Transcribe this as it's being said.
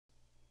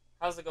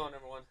How's it going,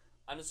 everyone?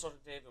 I'm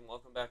Nostalgic Dave, and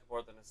welcome back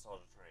aboard the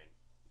Nostalgia Train.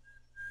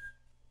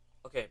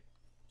 Okay,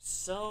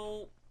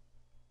 so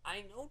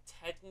I know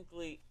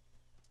technically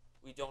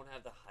we don't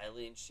have the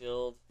Hylian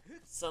shield.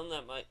 Some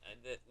that might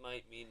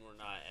mean we're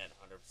not at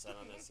 100%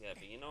 on this yet,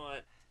 but you know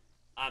what?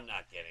 I'm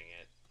not getting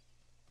it.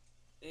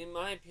 In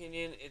my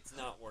opinion, it's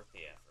not worth the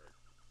effort.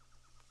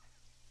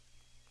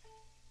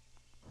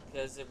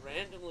 Because it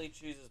randomly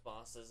chooses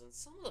bosses, and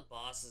some of the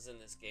bosses in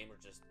this game are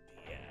just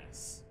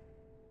BS.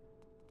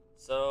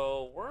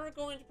 So we're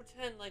going to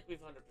pretend like we've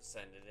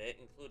 100%ed it,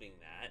 including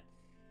that,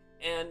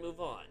 and move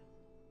on.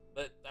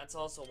 But that's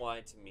also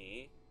why, to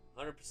me,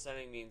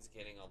 100%ing means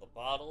getting all the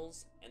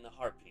bottles and the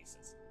heart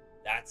pieces.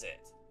 That's it.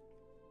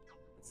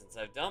 And since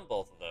I've done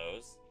both of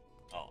those,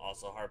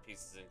 also heart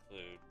pieces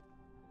include,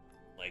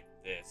 like,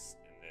 this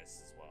and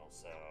this as well.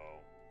 So,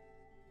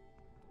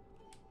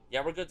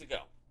 yeah, we're good to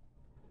go.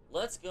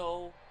 Let's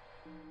go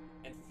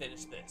and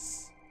finish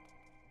this.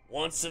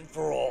 Once and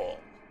for all.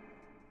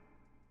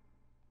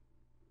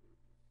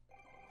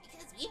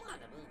 Because we want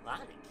to move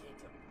on and kick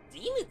some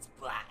demon's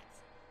butt.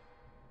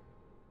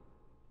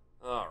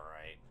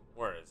 Alright,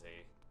 where is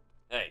he?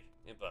 Hey,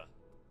 Impa.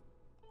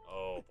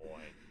 Oh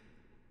boy.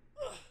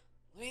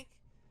 Link,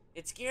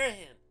 it's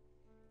Girahim.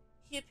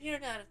 He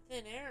appeared out of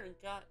thin air and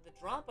got the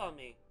drop on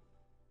me.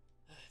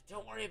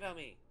 Don't worry about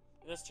me.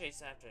 You must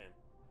chase after him.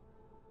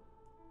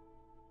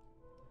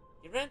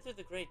 He ran through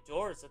the great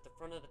doors at the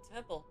front of the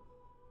temple.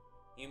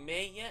 You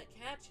may yet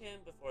catch him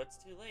before it's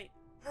too late.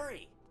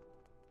 Hurry!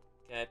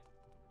 Okay.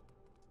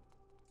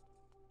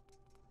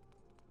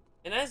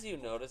 And as you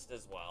noticed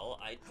as well,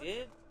 I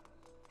did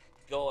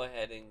go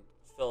ahead and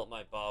fill up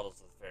my bottles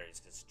with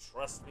fairies, because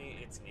trust me,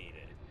 it's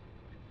needed.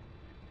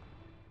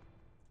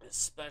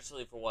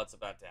 Especially for what's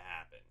about to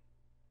happen.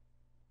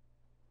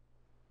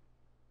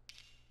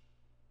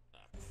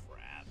 Oh,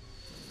 crap.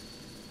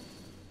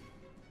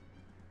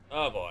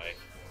 Oh, boy.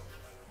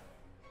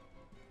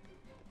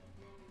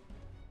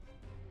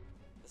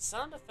 The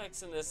sound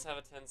effects in this have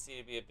a tendency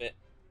to be a bit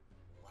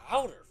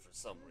louder for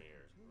some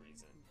weird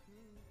reason.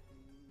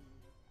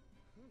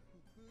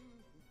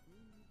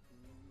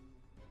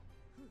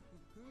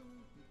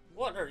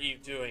 What are you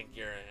doing,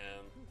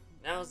 Girahim?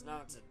 Now's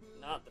not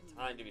the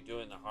time to be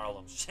doing the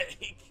Harlem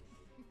Shake.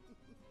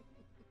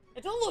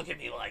 And don't look at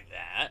me like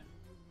that.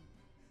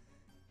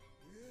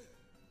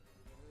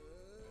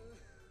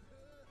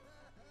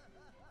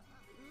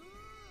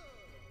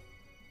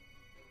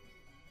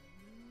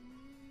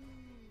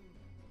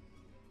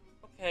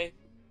 Okay.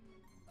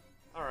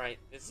 Alright,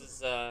 this is,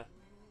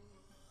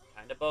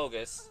 kinda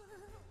bogus.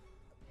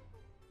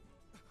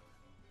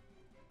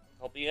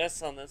 I'll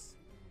BS on this.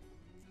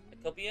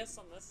 I'll BS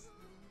on this.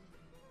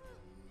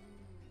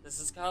 This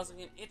is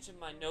causing an itch in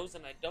my nose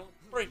and I don't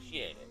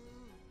appreciate it.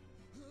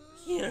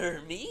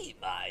 Hear me,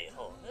 my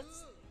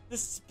horse. The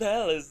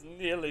spell is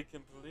nearly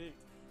complete.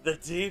 The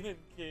Demon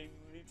King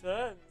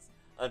returns.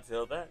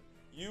 Until then,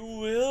 you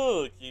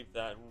will keep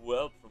that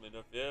whelp from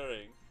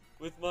interfering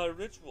with my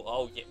ritual.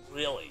 Oh, yeah,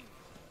 really?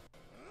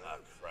 Oh,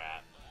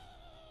 crap.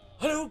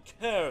 I don't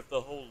care if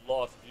the whole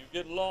lot of you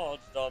get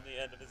lodged on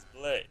the end of his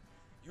blade.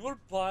 You will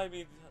buy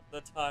me the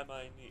time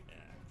I need.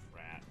 Ah,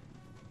 crap.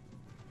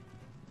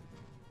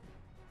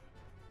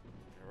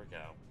 Here we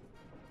go.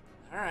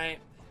 Alright.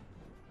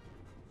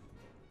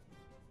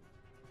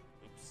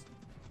 Oops.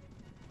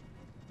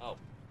 Oh,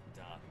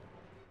 duh.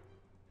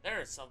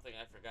 There is something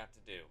I forgot to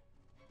do.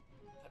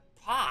 But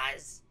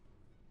pause!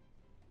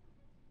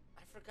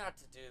 I forgot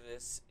to do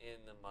this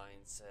in the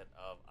mindset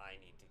of I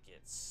need to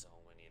get so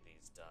many of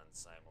these done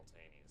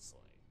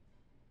simultaneously.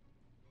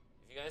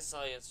 If you guys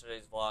saw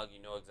yesterday's vlog,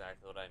 you know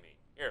exactly what I mean.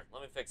 Here,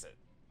 let me fix it.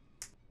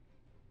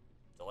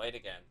 Delayed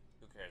again.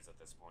 Who cares at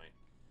this point?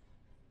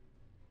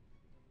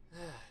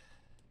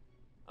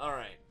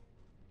 Alright.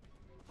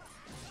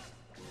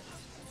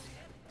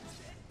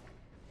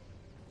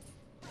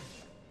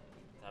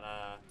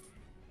 Ta-da.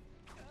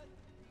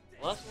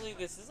 Luckily,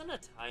 this isn't a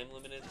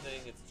time-limited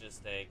thing, it's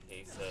just a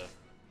case of...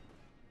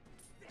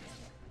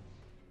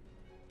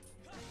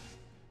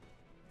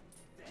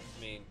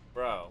 I mean,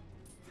 bro.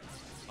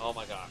 Oh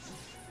my gosh.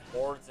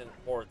 Hordes and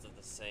hordes of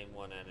the same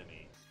one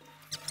enemy.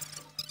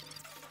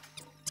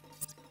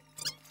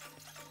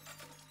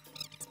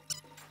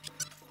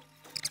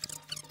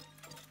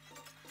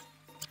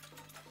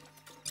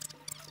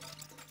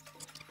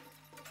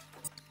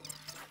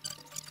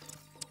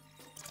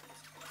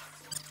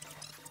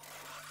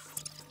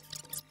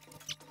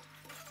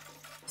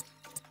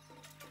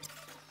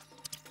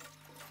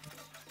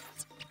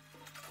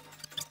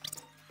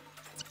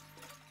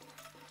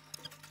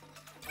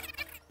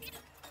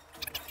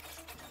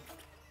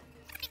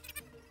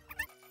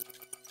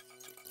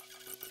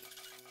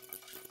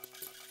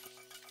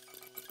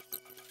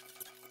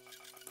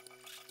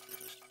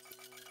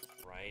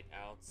 Right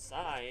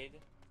outside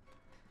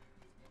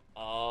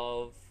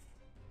of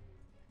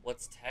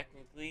what's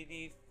technically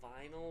the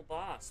final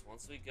boss.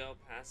 Once we go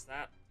past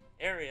that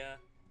area,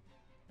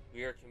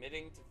 we are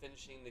committing to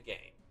finishing the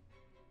game.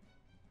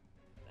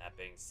 That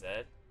being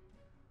said,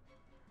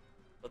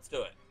 let's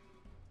do it.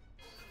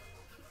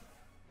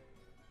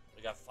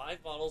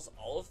 5 bottles,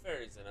 all with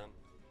fairies in them,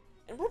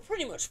 and we're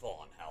pretty much full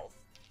on health.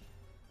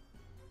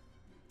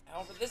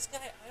 However, this guy,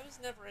 I was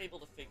never able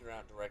to figure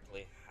out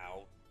directly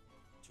how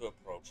to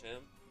approach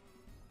him.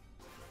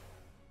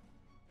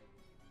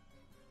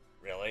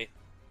 Really?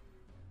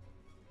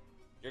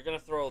 You're gonna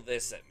throw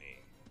this at me.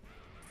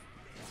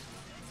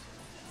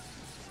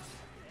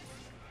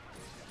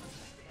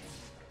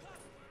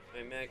 I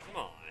mean, man,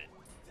 come on.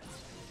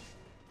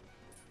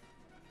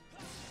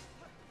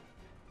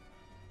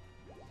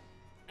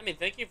 I mean,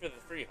 thank you for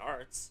the 3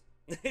 hearts.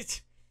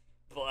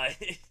 But...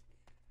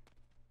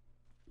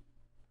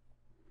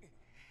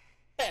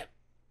 Him.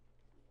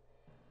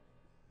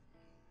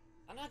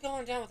 I'm not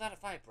going down without a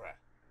fight, bruh.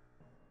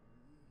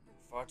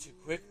 Far too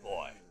quick,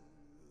 boy.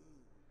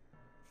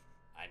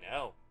 I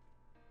know.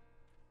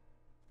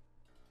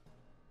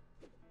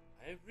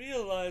 I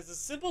realize a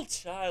simple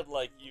child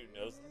like you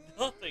knows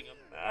nothing of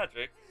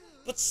magic,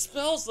 but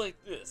spells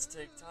like this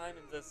take time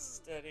and a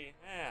steady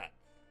hand.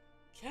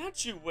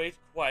 Can't you wait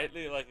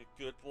quietly like a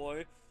good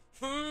boy?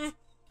 Nah.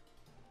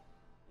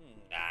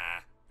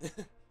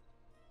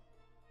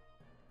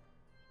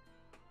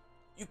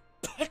 You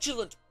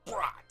petulant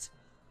brat!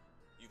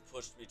 You've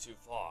pushed me too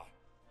far.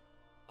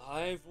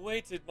 I've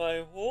waited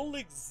my whole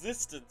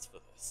existence for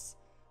this.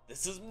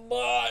 This is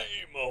my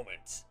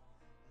moment.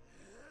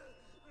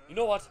 You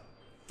know what?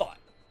 Fine.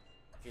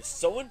 If you're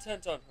so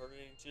intent on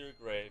hurrying to your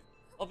grave,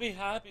 I'll be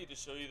happy to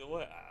show you the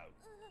way out.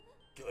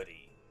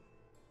 Goody.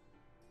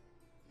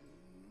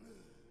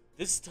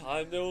 This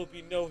time there will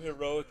be no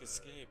heroic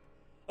escape.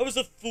 I was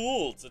a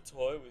fool to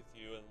toy with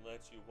you and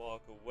let you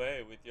walk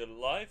away with your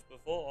life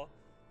before,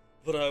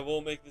 but I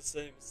won't make the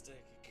same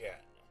mistake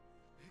again.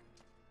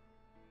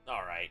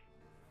 Alright.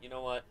 You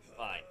know what?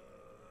 Fine.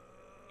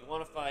 You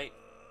want to fight?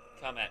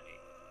 Come at me.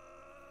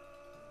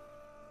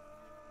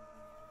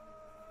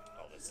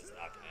 Oh, this is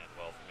not going to end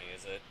well for me,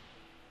 is it?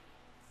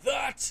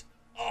 That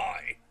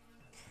I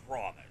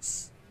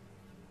promise.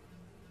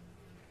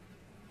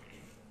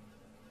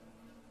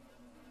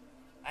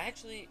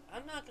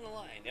 I'm not going to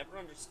lie, I never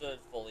understood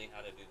fully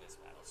how to do this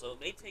battle, so it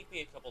may take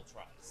me a couple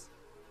tries.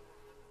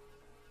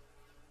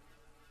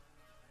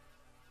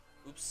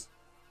 Oops.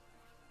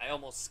 I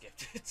almost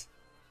skipped it.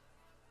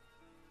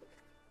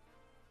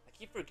 I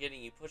keep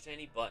forgetting you push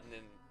any button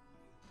and...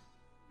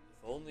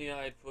 If only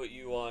I'd put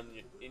you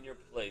in your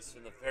place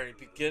from the very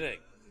beginning.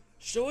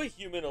 Show a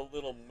human a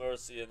little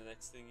mercy and the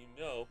next thing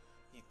you know,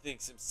 he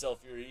thinks himself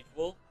your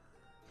equal.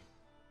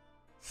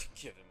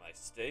 Given my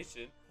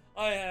station,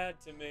 I had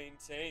to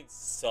maintain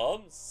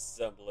some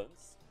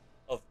semblance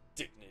of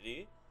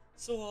dignity,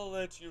 so I'll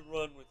let you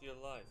run with your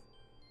life.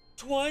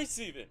 Twice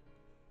even.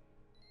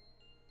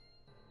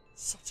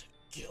 Such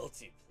a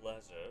guilty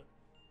pleasure.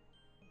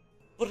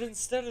 But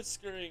instead of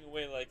scurrying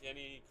away like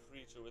any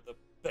creature with a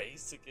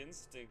basic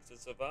instinct to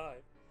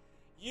survive,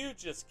 you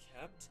just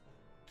kept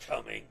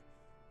coming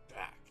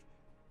back.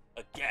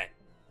 Again,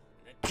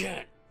 and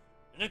again,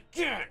 and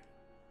again.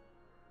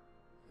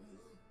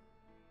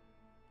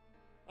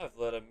 I've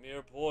let a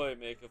mere boy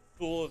make a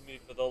fool of me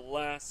for the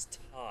last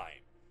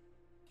time.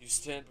 You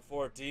stand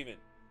before a demon,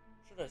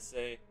 should I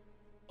say,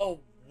 a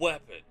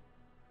weapon,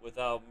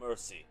 without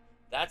mercy.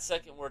 That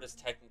second word is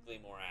technically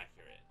more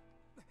accurate.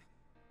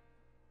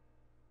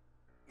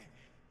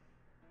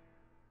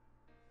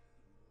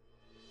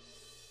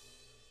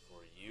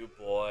 For you,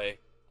 boy,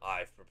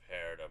 I've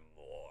prepared a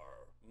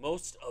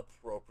most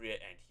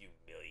appropriate and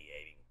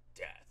humiliating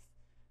death.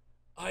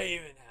 I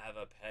even have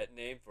a pet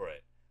name for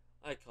it.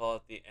 I call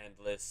it the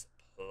Endless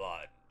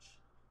Plunge.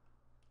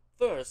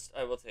 First,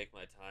 I will take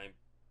my time.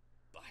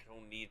 I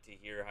don't need to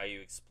hear how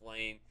you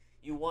explain.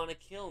 You want to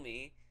kill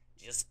me,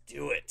 just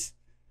do it.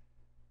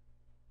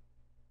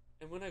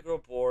 And when I grow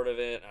bored of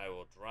it, I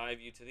will drive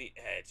you to the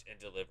edge and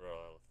deliver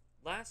a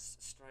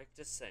last strike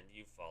to send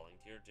you falling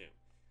to your doom.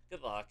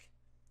 Good luck.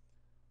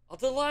 I'll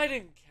delight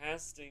in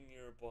casting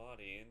your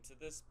body into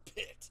this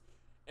pit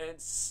and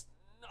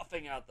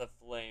snuffing out the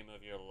flame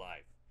of your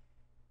life.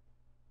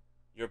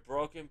 Your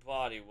broken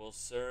body will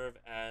serve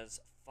as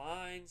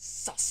fine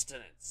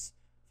sustenance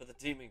for the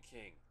Demon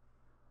King.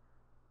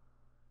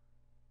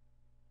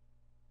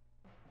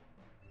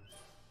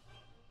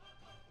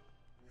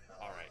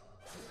 Alright.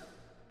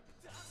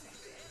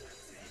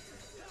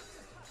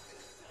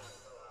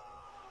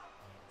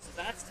 So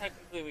that's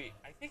technically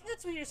I think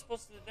that's what you're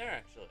supposed to do there,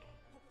 actually.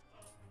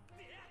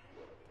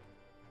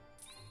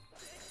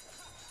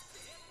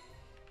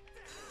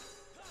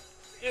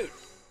 Dude,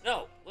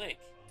 no, Link.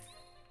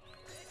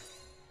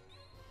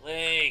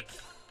 Link!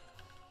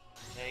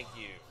 Thank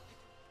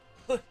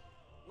you.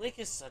 Link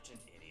is such an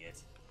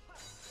idiot.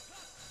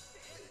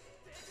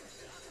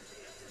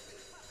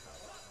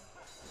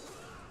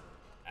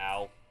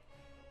 Ow.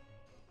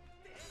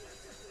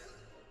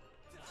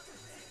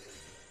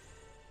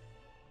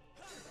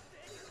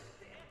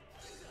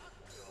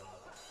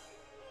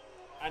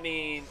 I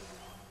mean,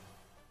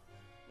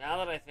 now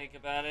that I think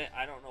about it,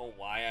 I don't know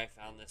why I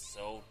found this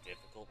so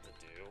difficult to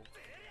do.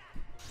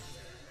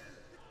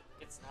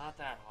 It's not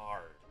that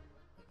hard.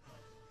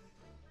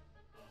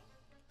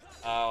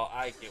 Oh,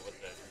 I get what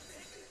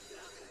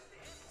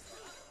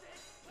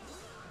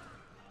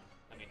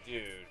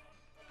dude.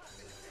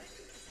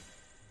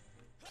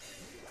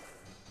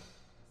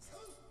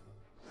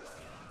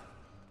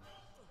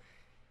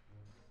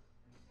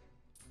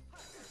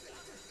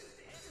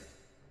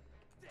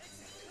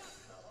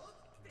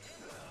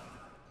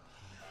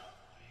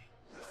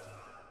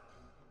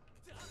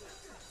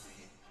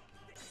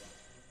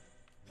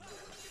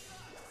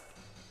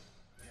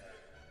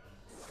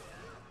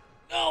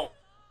 No!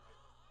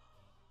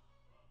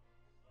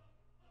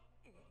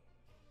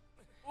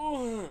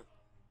 Ooh.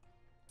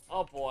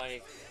 Oh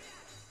boy.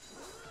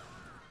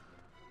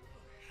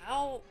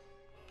 How?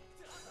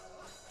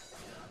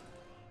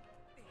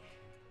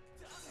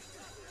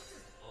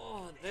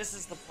 Oh, this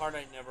is the part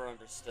I never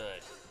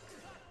understood.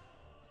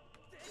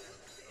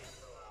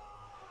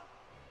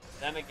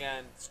 Then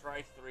again,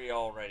 strike 3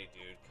 already,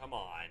 dude. Come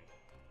on.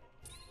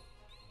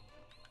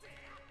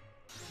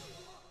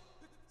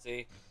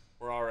 See?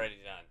 We're already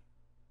done.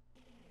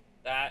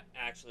 That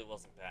actually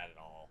wasn't bad at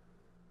all.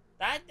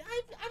 I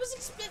was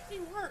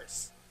expecting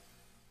worse.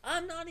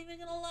 I'm not even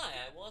gonna lie.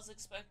 I was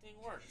expecting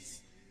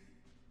worse.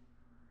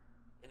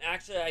 And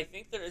actually, I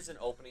think there is an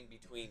opening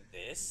between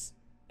this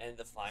and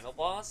the final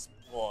boss,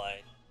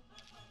 but...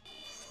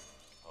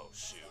 Oh,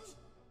 shoot.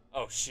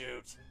 Oh,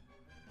 shoot.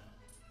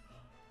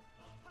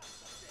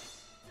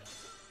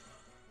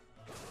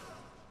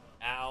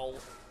 Ow.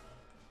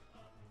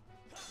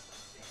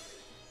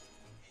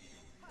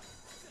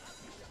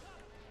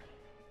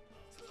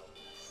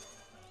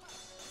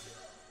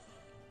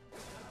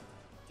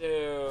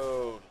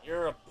 Dude,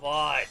 you're a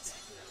butt.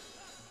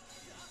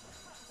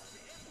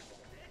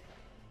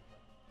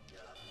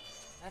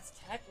 That's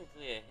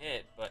technically a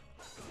hit, but...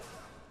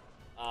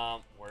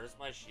 where's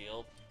my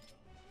shield?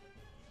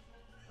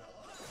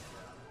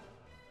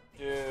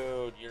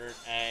 Dude, you're an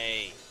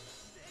A.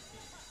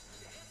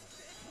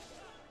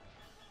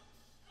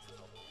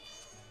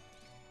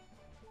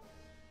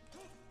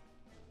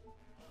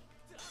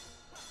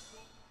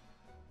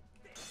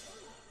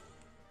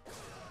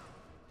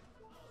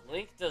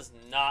 Link does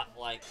not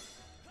like...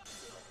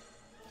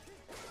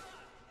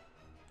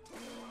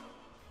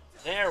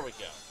 There we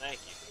go. Thank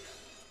you.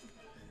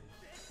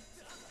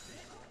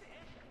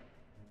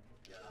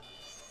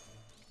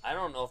 I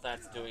don't know if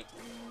that's doing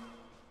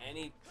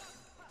any...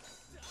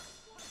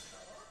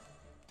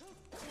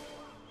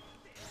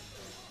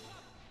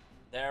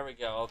 There we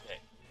go. Okay.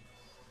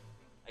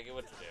 I get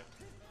what to do.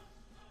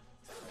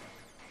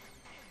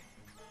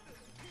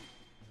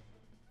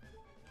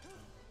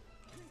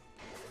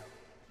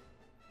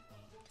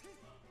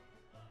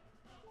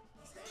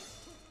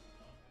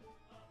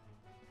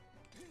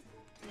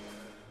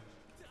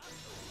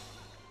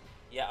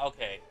 Yeah,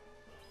 okay.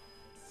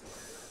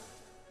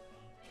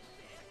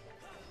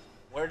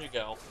 Where'd you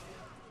go?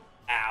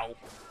 Ow.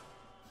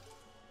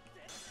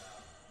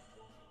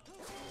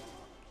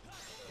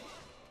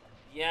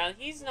 Yeah,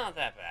 he's not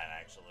that bad,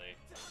 actually.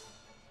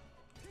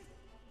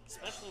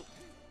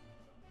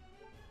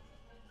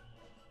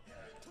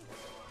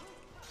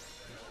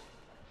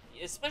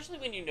 Especially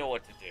when you know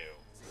what to do.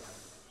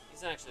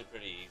 He's actually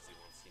pretty easy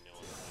once you know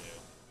what to do.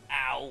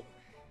 Ow!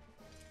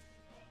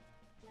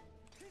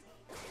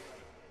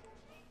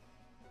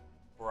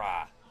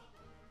 Bruh.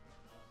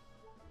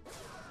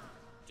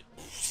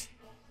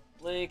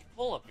 Link,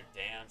 pull up your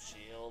damn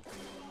shield.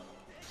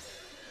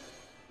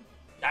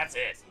 That's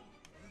it.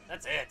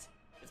 That's it.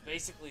 It's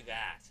basically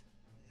that.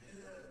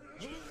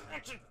 You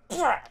wretched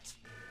brat!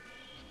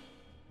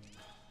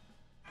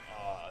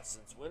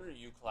 Since when are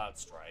you Cloud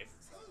Strife?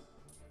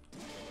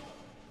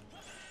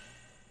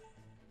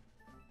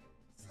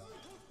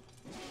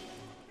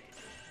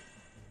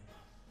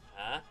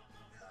 Huh?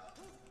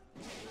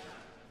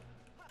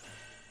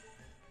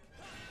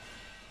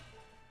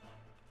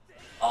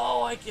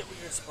 Oh, I get what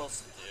you're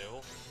supposed to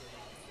do.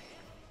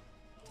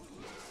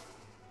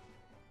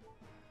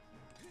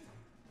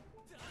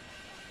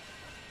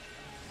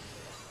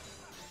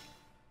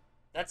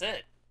 That's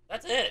it.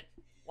 That's it.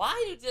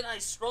 Why did I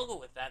struggle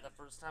with that the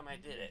first time I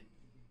did it?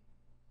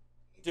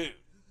 Dude.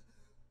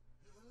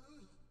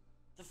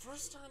 The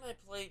first time I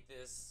played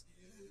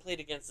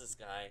against this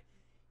guy,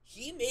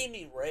 he made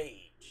me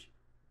rage.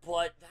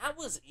 But that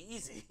was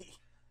easy.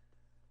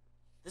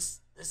 This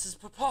is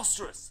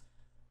preposterous.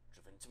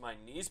 Driven to my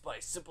knees by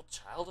a simple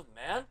child of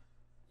man?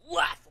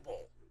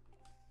 Laughable.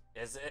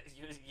 Is it?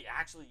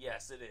 Actually,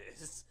 yes, it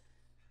is.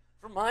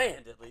 From my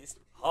end, at least.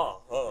 Ha,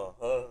 ha,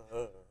 ha,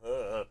 ha,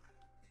 ha.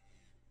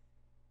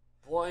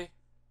 Boy,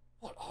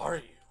 what are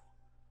you?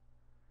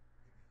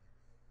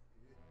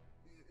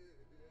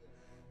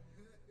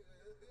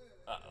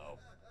 Uh-oh.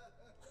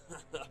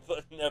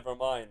 But never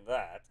mind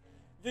that.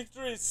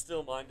 Victory is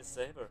still mine to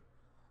savor.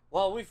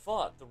 While we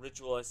fought, the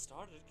ritual I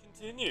started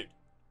continued.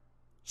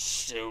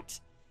 Shoot.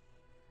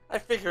 I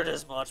figured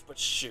as much, but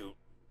shoot.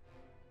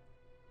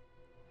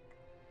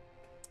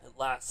 At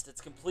last,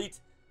 it's complete.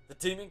 The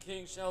Demon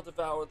King shall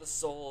devour the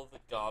soul of the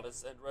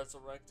goddess and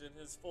resurrect in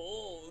his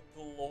full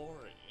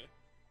glory.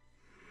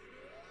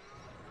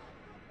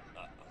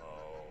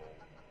 Uh-oh.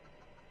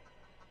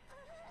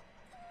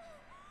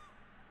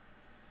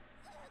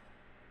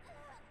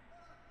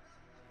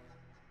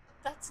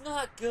 It's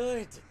not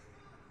good.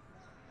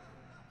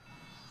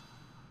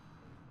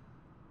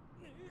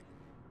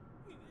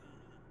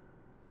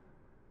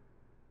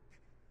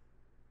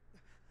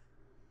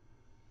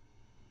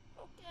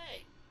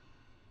 Okay.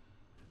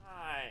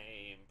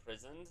 I'm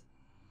imprisoned.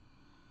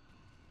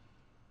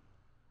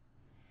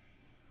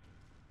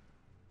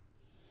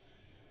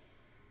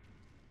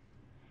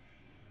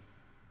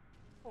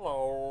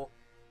 Hello.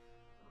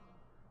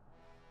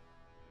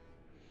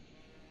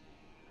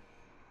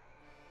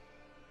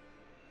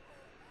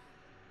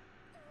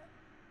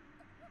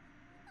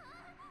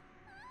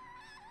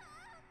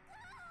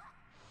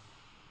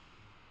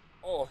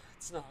 Oh,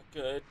 it's not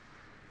good.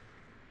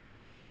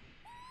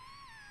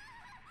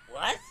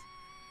 What?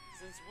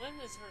 Since when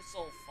is her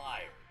soul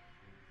fired?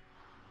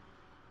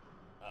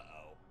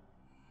 Uh-oh.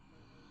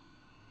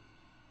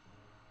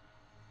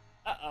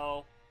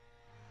 Uh-oh.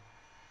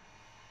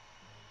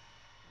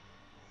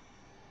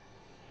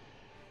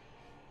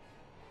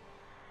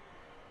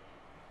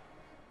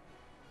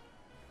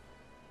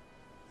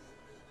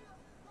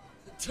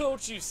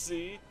 Don't you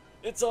see?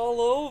 It's all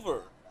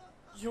over.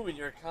 You and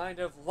your kind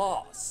have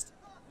lost.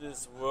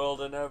 This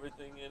world and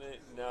everything in it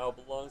now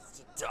belongs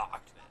to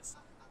darkness.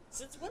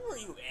 Since when were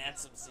you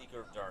Ansem, Seeker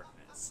of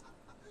Darkness?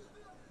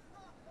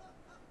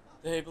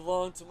 They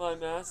belong to my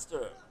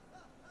master.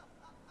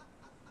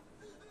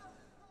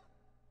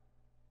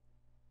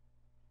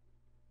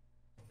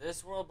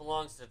 This world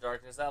belongs to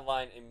darkness. That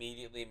line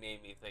immediately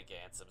made me think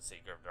Ansem,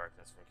 Seeker of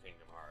Darkness from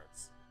Kingdom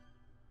Hearts.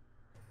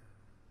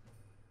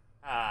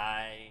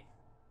 Hi.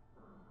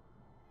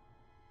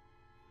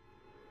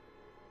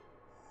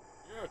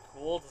 You're a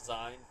cool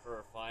design for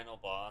a final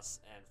boss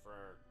and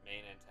for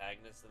main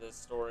antagonist of this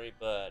story,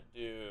 but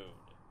dude.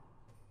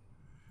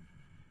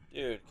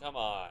 Dude, come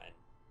on.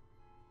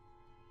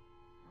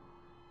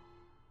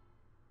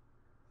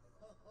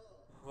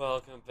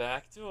 Welcome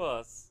back to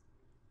us,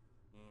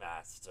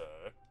 Master.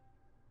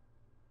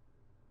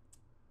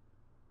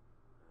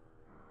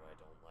 Ooh, I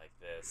don't like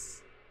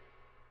this.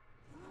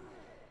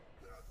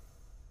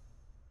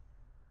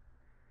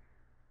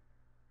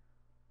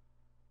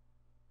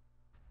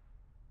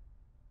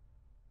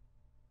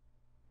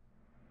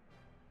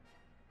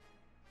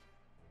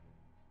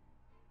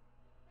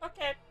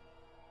 Okay.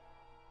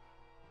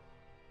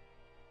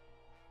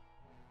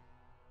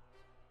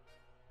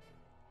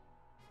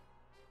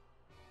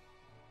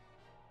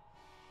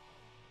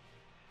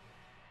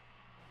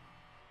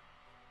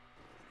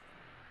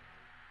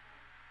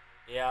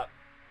 Yep.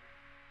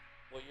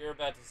 What you're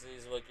about to see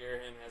is what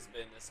Girahim has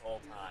been this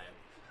whole time.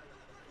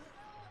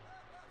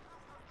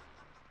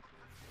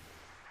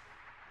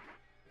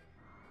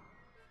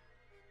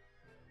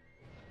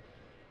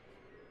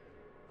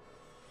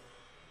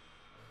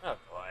 Oh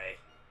boy.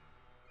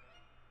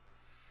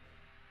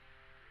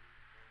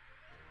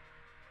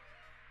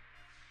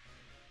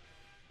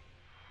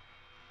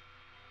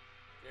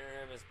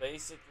 Girahim is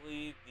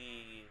basically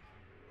the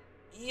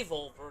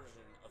evil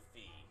version of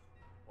Fi,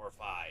 or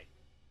Fi.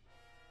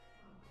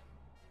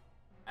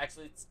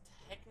 Actually, it's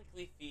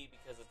technically Fi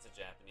because it's a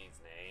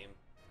Japanese name.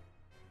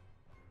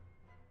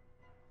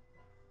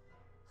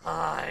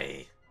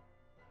 Hi.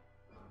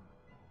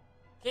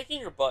 Kicking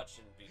your butt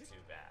shouldn't be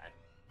too bad.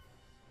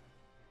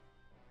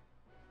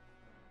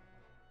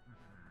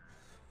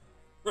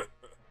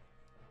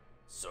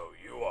 So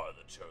you are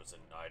the chosen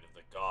knight of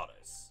the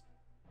goddess.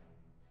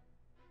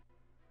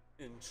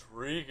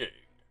 Intriguing.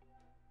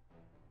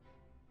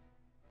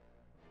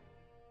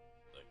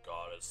 The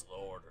goddess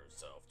lowered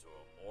herself to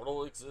a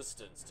mortal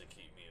existence to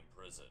keep me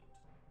imprisoned.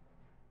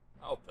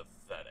 How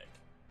pathetic.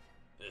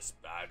 This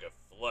bag of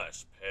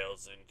flesh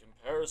pales in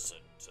comparison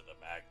to the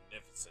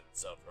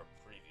magnificence of her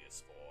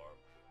previous form.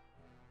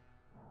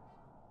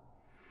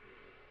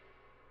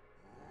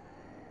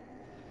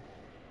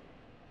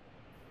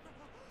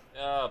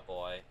 Oh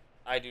boy,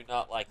 I do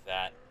not like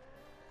that.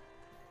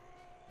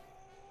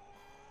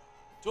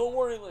 Don't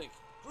worry, Link.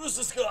 Bruce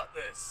has got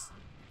this.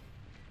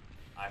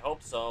 I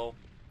hope so.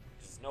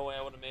 There's no way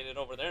I would have made it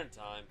over there in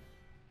time.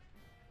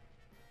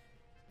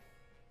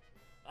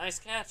 Nice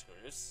catch,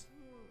 Bruce.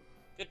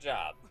 Good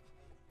job.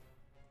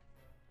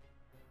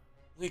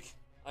 Link,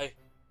 I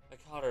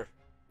caught her.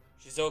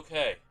 She's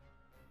okay.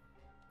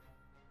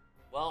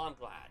 Well, I'm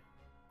glad.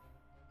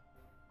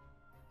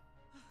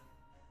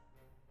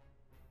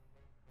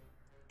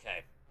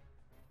 Okay.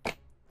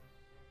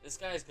 This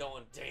guy's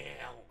going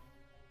down.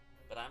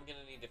 But I'm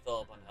gonna need to fill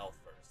up on health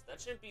first.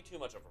 That shouldn't be too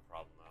much of a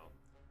problem, though.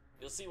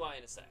 You'll see why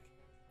in a sec.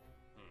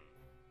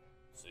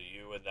 So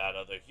you and that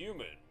other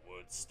human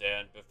would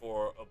stand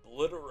before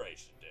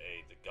obliteration to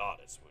aid the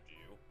goddess, would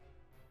you?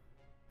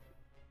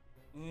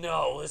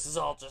 No, this is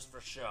all just for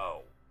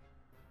show.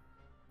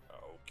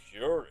 How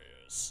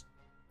curious.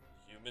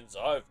 The humans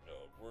I've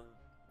known were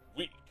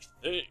weak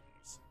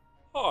things.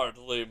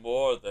 Hardly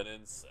more than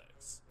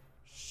insects.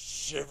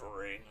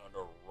 Shivering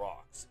under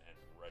rocks and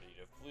ready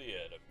to flee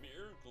at a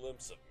mere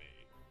glimpse of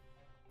me.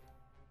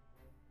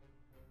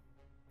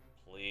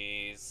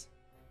 Please.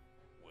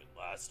 When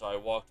last I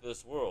walked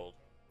this world,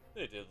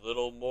 they did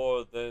little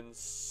more than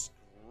scream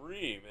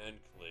scream and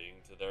cling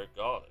to their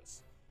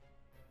goddess,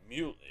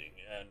 mewling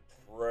and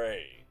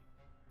praying,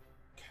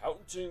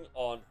 counting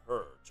on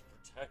her to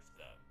protect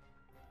them.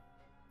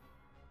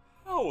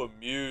 How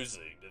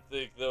amusing to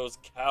think those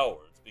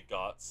cowards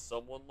begot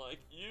someone like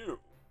you.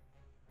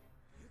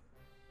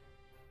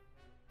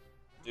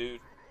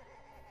 Dude,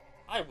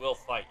 I will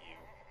fight you,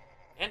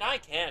 and I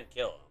can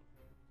kill him.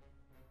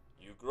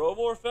 You grow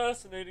more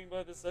fascinating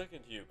by the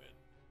second, human.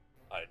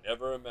 I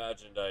never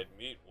imagined I'd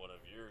meet one of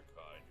your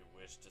kind who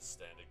wished to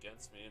stand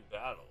against me in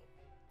battle.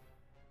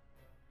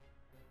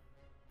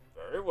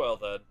 Very well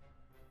then,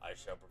 I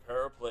shall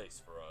prepare a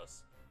place for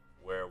us,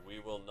 where we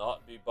will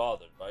not be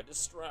bothered by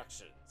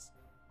distractions.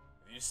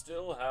 If you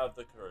still have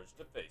the courage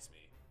to face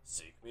me,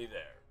 seek me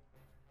there.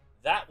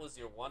 That was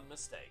your one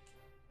mistake.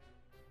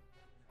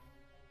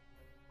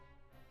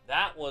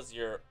 That was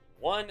your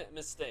one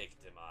mistake,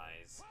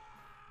 Demise.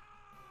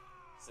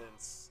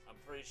 Since I'm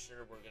pretty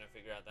sure we're going to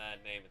figure out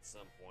that name at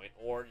some point,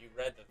 or you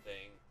read the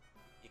thing,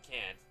 you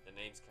can't, the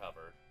name's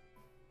covered.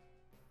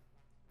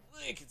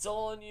 Link, it's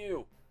all on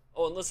you.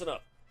 Oh, and listen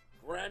up.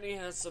 Granny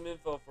has some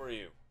info for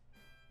you.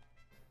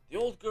 The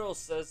old girl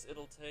says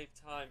it'll take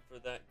time for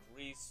that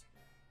grease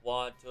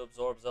wad to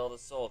absorb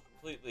Zelda's soul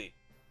completely.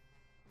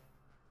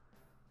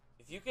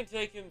 If you can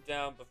take him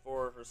down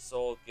before her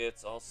soul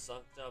gets all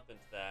sucked up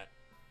into that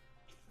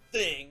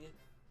thing,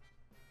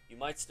 you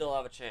might still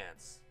have a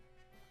chance.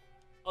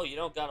 Oh, you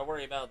don't gotta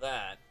worry about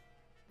that.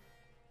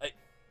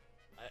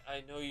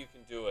 I know you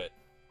can do it.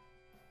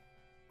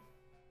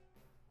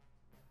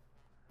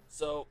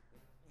 So,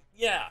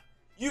 yeah,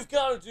 you've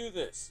gotta do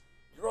this.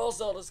 You're all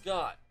Zelda's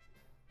got.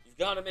 You've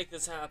gotta make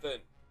this happen.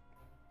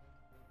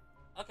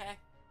 Okay.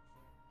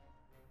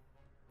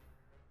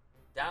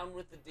 Down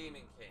with the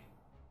Demon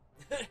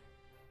King.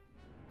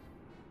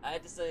 I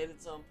had to say it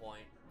at some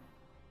point.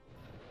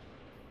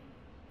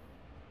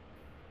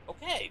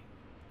 Okay.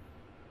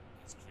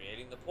 He's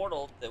creating the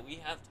portal that we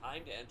have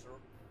time to enter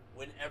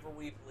whenever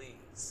we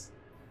please.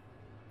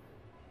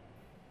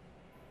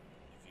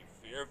 If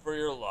you fear for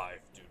your life,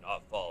 do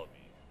not follow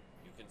me.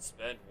 You can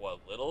spend what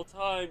little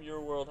time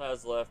your world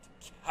has left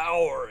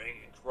cowering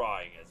and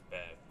crying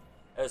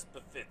as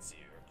befits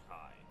your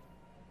kind.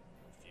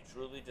 If you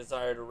truly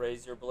desire to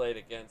raise your blade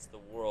against the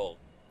world,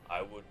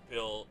 I would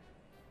build,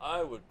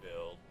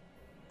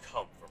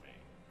 come for me.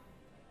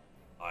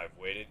 I've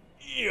waited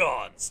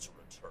eons to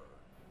return.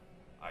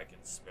 I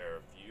can spare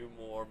a few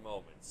more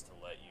moments to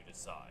let you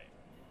decide.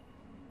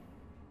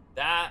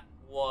 That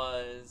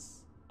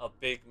was a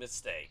big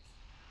mistake.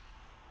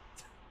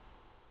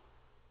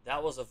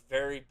 That was a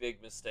very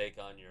big mistake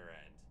on your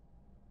end.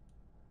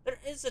 There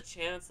is a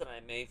chance that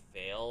I may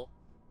fail,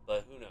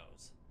 but who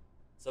knows?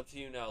 It's up to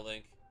you now,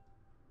 Link.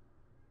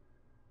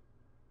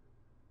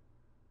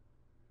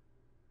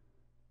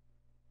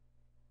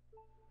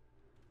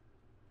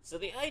 So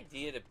the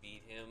idea to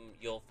beat him,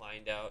 you'll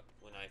find out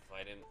when I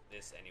fight him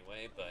this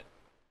anyway, but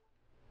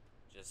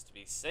just to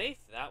be safe,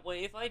 that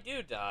way if I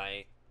do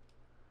die,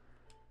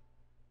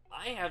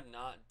 I have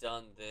not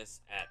done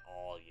this at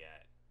all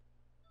yet.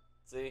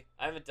 See,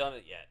 I haven't done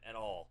it yet at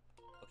all.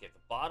 Okay, the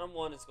bottom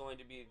one is going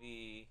to be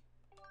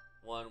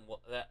the one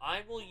that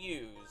I will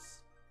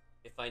use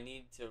if I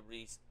need to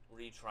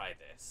retry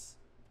this.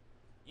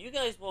 You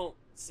guys won't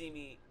see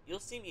me, you'll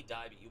see me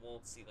die, but you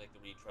won't see like the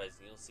retries,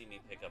 and you'll see me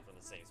pick up from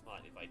the same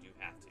spot if I do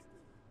have to.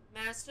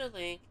 Master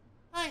Link,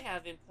 I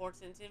have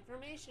important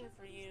information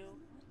for you.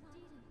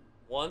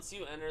 Once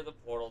you enter the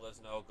portal,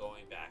 there's no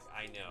going back.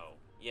 I know.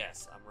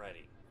 Yes, I'm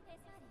ready.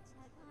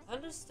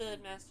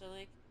 Understood, Master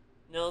Link.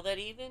 Know that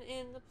even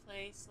in the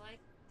place like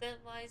that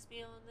lies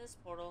beyond this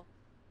portal,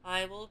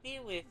 I will be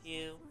with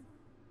you.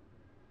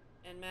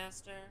 And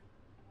Master?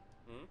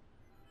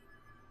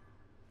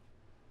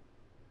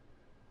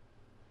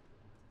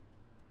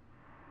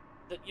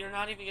 That you're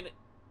not even gonna...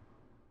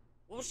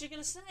 What was she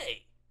gonna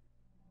say?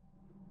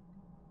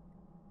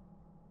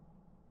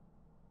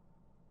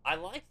 I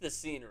like the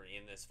scenery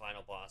in this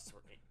final boss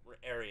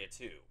area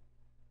too,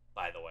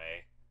 by the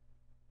way.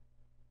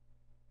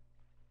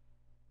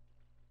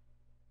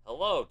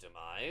 Hello,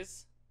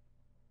 Demise.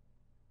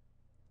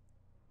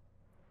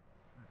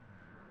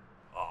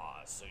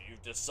 Ah, so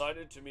you've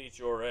decided to meet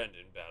your end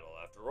in battle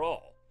after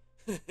all.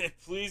 It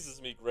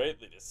pleases me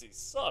greatly to see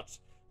such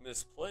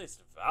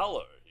misplaced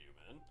valor,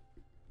 human.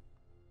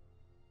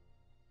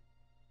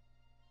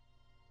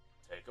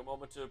 Take a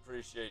moment to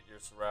appreciate your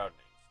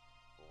surroundings,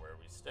 for where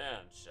we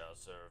stand shall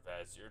serve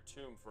as your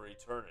tomb for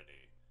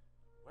eternity.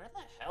 Where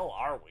the hell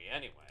are we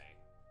anyway?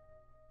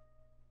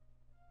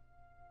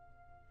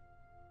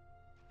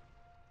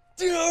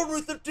 Down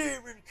with the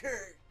Demon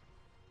King!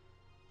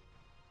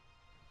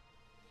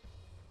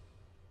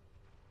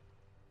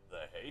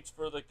 The hate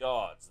for the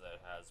gods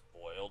that has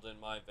boiled in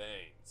my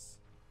veins.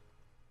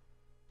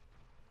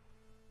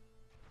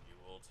 You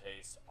will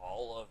taste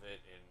all of it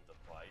in the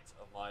bite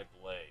of my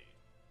blade.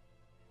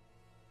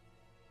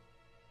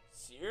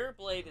 So your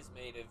blade is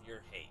made of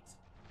your hate.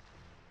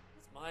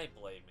 What's my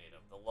blade made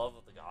of? The love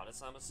of the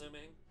goddess, I'm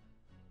assuming?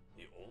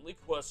 The only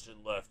question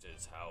left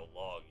is how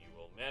long you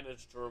will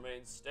manage to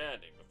remain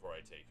standing before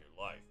I take your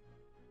life.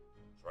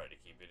 Try to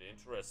keep it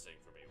interesting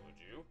for me, would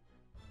you?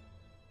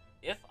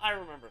 If I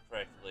remember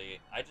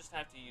correctly, I just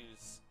have to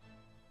use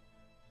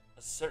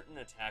a certain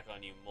attack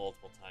on you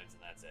multiple times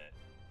and that's it.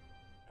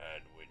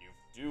 And when you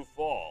do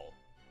fall,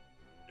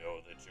 know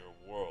that your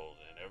world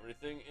and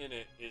everything in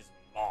it is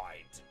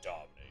mine to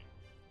dominate,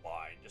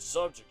 mine to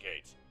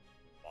subjugate,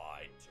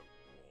 mine to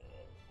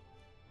rule.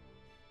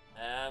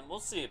 And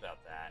we'll see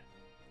about that.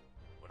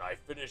 When I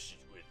finish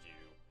with you,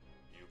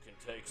 you can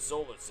take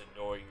solace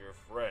in knowing your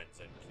friends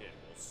and kin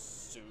will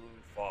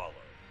soon follow,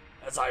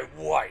 as I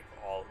wipe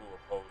all who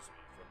oppose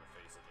me from the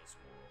face of this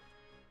world.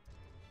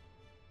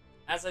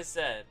 As I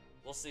said,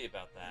 we'll see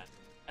about that,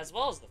 as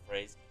well as the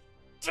phrase,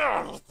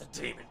 "Down with the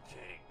Demon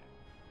King!"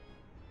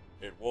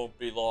 It won't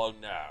be long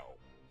now,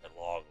 at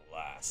long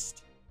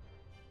last.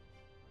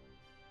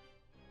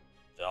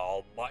 The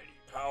almighty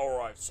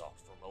power I've sought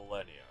for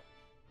millennia.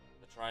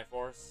 the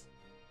Triforce.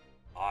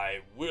 I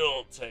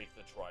will take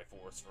the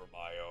Triforce for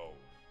my own.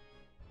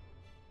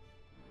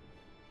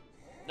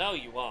 No,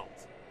 you won't.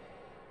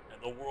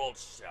 And the world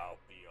shall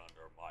be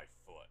under my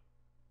foot.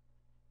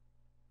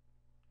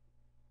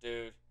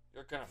 Dude,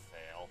 you're gonna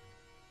fail.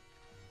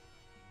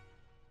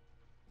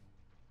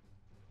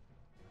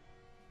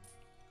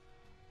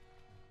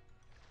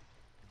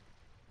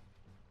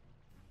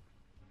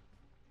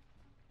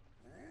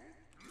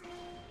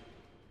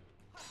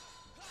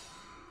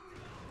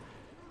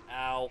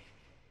 Ow.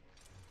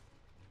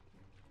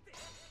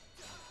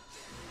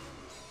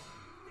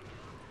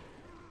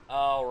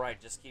 Oh, right,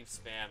 just keep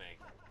spamming.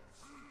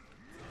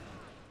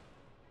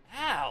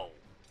 Ow!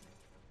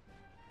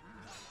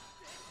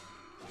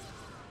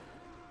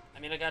 I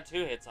mean, I got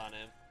 2 hits on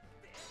him.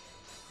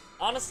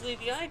 Honestly,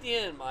 the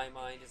idea in my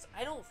mind is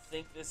I don't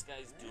think this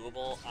guy's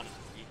doable on a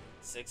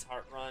 6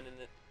 heart run, and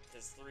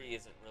because 3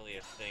 isn't really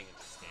a thing in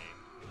this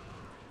game.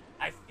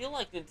 I feel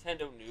like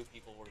Nintendo knew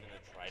people were going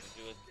to try to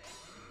do it.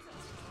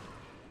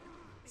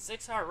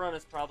 6 heart run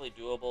is probably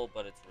doable,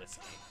 but it's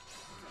risky.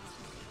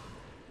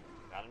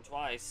 Got him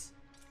twice.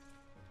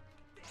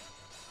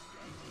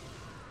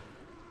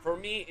 For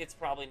me, it's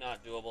probably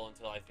not doable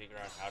until I figure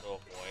out how to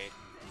avoid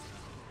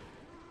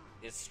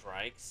his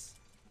strikes.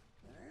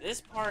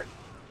 This part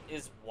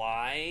is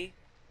why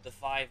the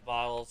 5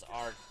 bottles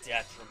are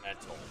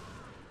detrimental.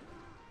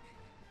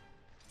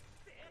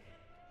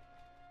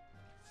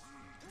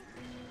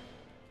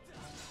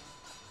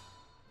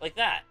 Like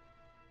that.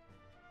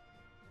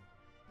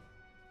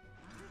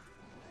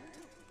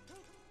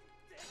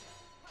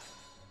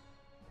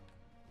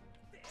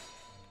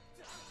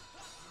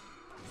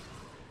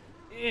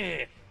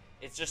 Ugh.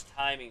 It's just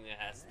timing that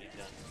has to be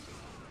done.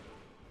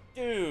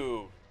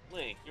 Dude,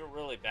 Link, you're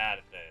really bad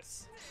at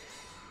this.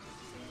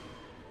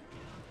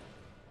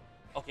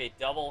 Okay,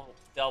 double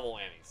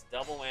whammies.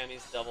 Double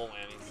whammies, double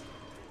whammies.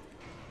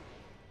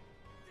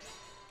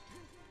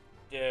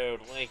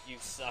 Dude, Link, you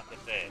suck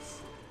at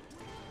this.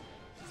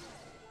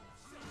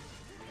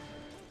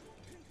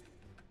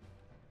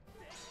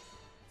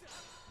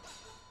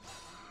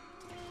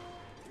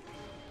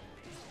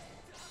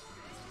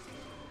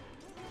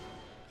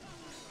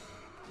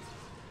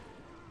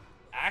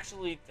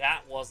 Actually,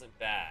 that wasn't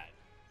bad.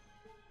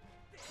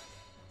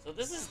 So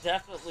this is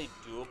definitely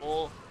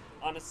doable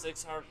on a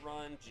 6 heart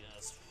run.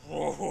 Just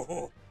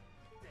whoa.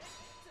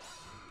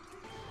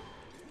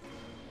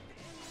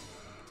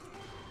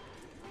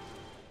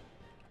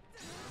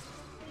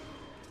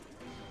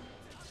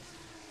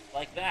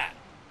 Like that.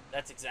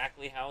 That's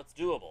exactly how it's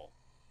doable.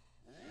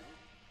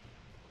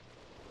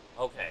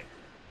 Okay.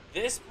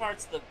 This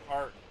part's the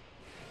part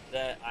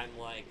that I'm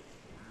like,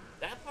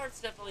 that part's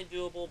definitely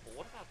doable, but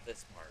what about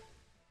this part?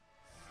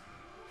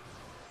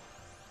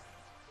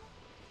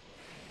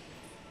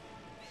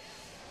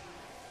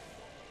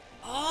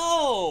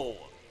 Oh!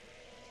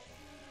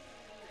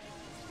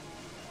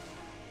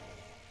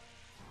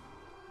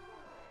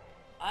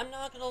 I'm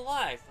not gonna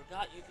lie, I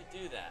forgot you could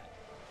do that.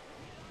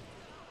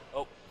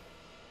 Oh.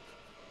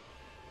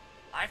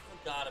 I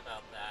forgot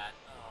about that.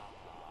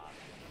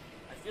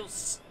 I feel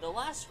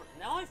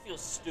now I feel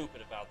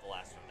stupid about the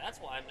last one. That's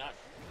why I'm not.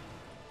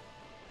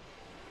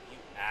 You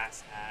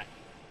asshat.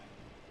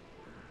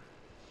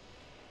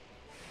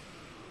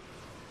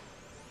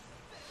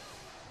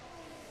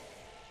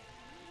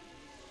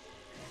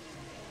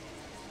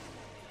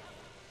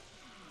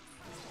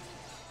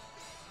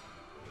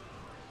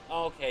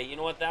 Okay, you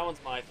know what? That one's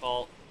my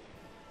fault.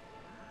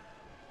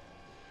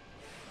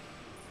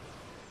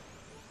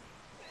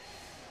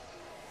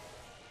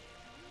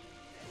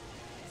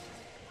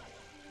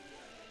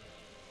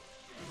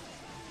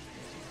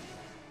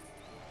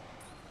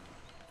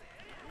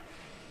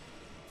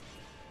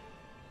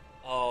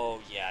 Oh,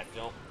 yeah,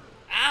 don't...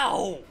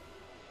 Ow!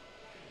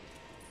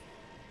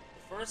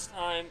 The first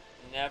time,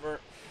 never...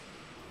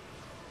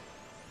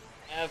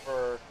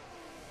 ever...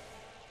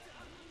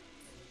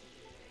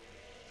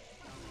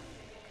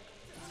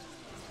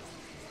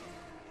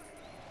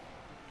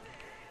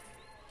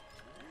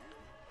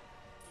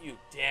 You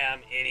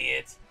damn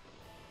idiot.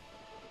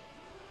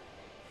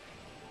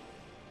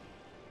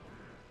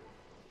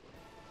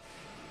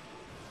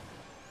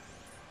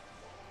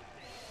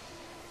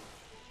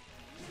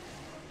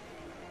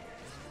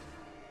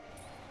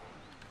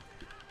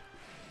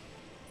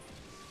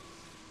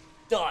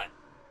 Done.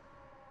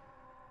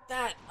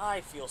 That,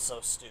 I feel so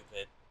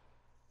stupid.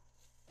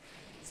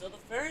 So the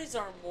fairies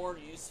are more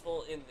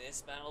useful in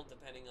this battle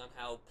depending on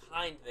how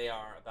kind they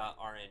are about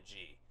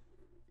RNG.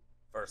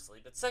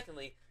 Firstly, but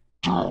secondly,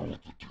 I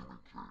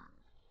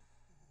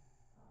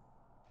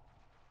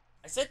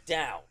said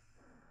down.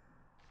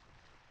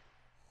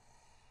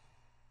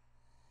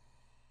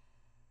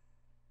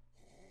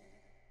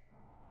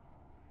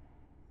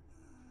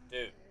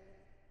 Dude,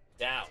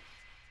 down.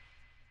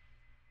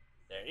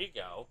 There you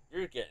go.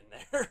 You're getting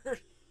there.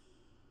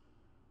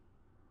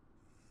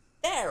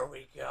 There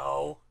we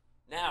go.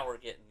 Now we're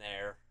getting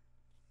there.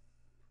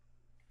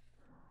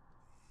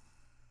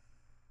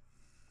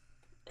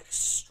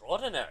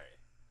 Extraordinary.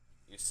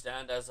 You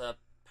stand as a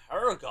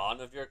paragon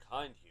of your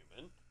kind,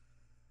 human.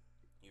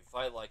 You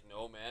fight like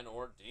no man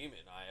or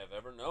demon I have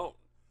ever known.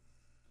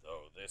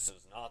 Though this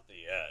is not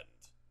the end.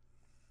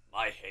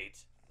 My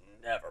hate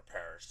never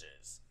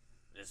perishes.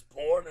 It is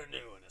born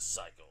anew in a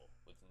cycle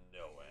with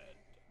no end.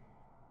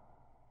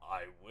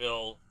 I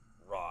will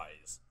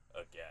rise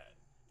again.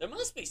 There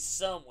must be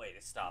some way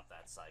to stop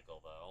that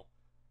cycle, though.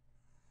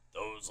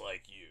 Those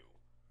like you,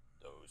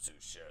 those who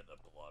share the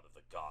blood of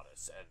the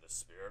goddess and the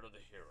spirit of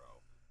the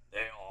hero,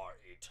 they are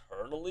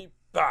eternally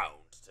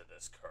bound to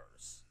this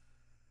curse.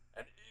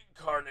 An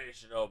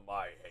incarnation of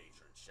my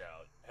hatred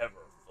shall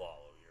ever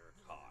follow your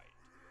kind,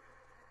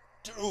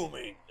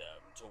 dooming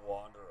them to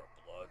wander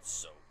a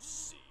blood-soaked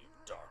sea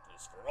of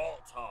darkness for all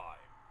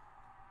time.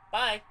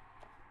 Bye.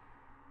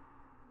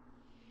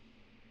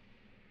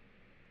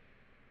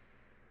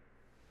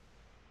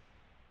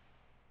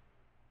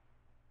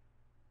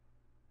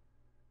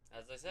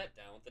 As I said,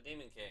 down with the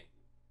Demon King.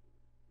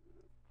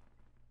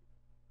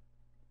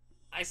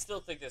 I still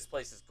think this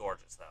place is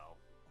gorgeous, though.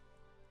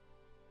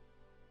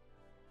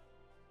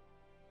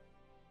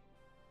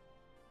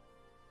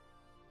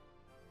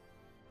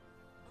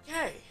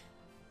 Okay.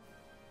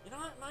 You know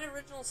what? My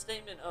original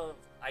statement of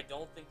I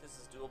don't think this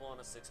is doable on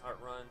a 6-heart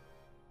run,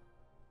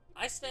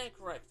 I stand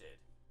corrected.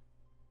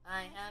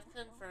 I have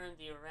confirmed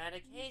the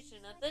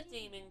eradication of the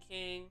Demon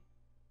King.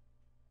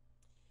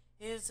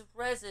 His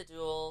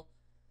residual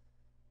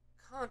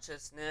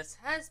consciousness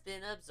has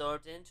been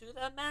absorbed into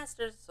the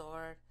Master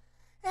Sword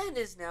and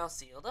is now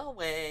sealed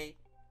away.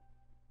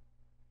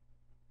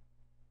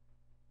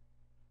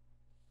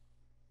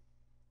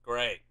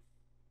 Great.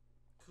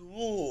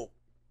 Cool.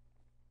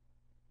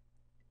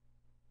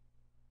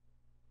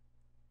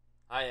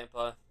 Hi,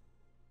 Impa.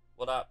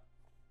 What up?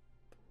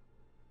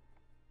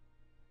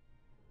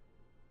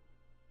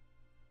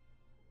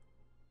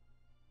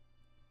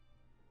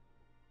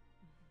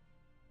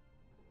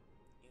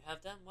 You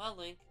have done well,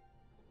 Link.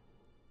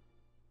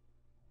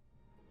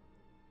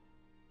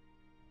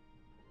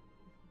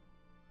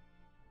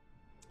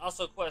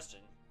 Also, question.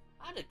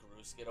 How did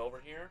Groose get over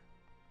here?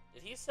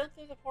 Did he send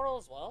through the portal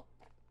as well?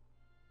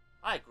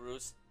 Hi,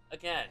 Groose.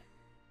 Again.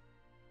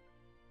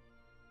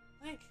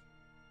 Link.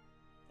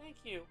 Thank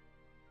you.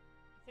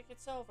 I think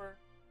it's over.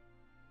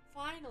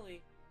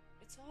 Finally.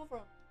 It's over.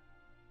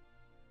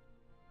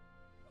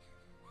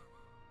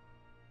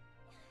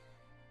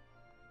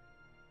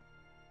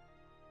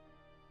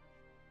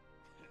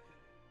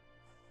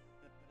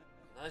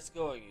 Nice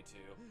going, you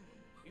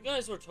two. You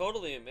guys were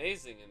totally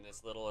amazing in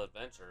this little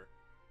adventure.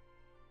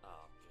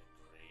 Oh,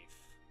 good grief.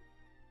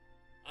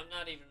 I'm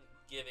not even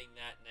giving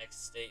that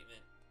next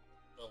statement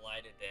the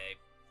light of day.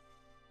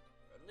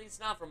 At least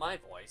not for my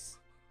voice.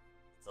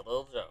 It's a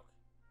little joke.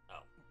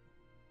 Oh.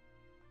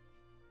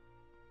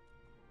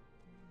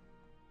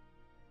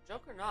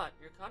 Joke or not,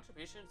 your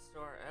contributions to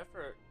our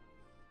effort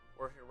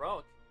were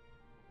heroic.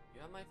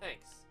 You have my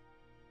thanks.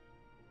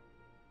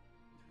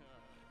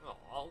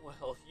 Oh,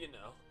 well, you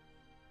know.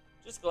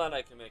 Just glad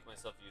I can make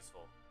myself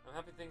useful. I'm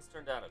happy things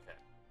turned out okay.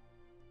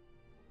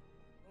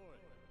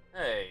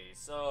 Hey,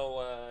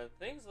 so,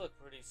 things look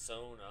pretty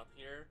sewn up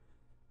here.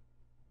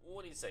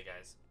 What do you say,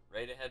 guys?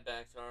 Ready to head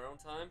back to our own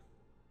time?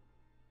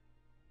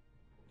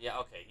 Yeah,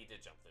 okay, he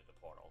did jump through the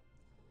portal.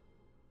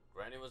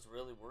 Granny was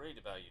really worried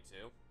about you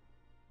two.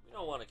 We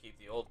don't want to keep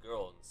the old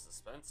girl in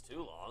suspense too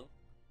long.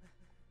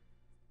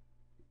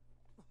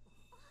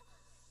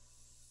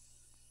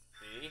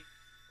 B,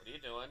 what are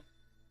you doing?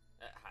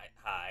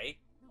 Hi.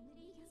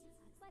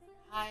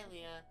 Hi,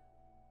 Leah.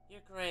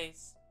 Your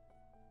Grace.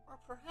 Or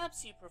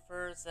perhaps you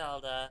prefer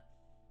Zelda.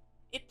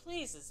 It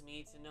pleases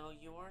me to know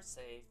you are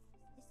safe.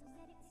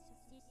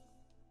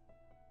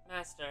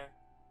 Master,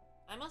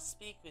 I must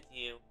speak with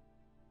you.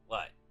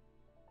 What?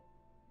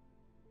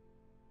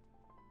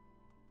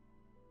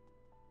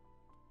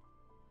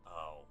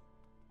 Oh.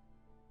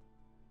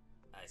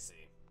 I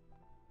see.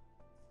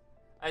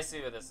 I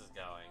see where this is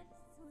going.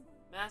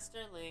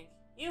 Master Link,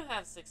 you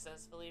have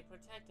successfully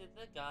protected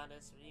the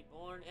Goddess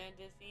Reborn and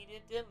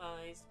defeated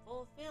Demise,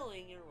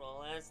 fulfilling your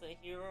role as the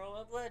hero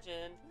of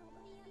legend.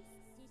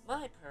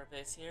 My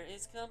purpose here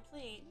is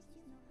complete.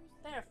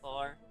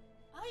 Therefore,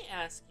 I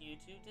ask you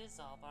to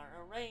dissolve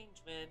our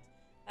arrangement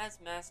as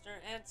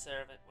master and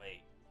servant.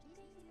 Wait,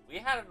 we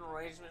had an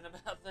arrangement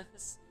about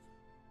this?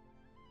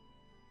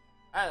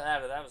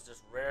 That was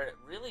just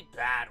really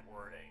bad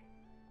wording.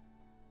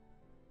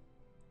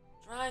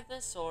 Drive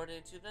the sword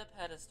into the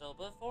pedestal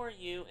before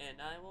you, and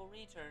I will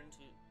return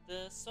to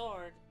the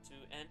sword to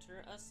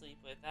enter a sleep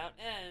without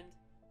end.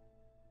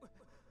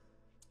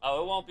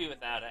 Oh, it won't be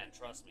without end,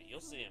 trust me. You'll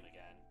see him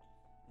again.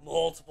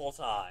 Multiple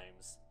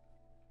times.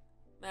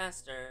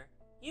 Master,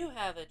 you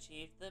have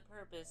achieved the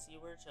purpose you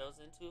were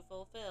chosen to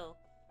fulfill.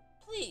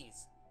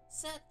 Please,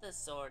 set the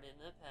sword in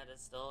the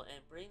pedestal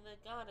and bring the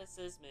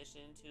goddess's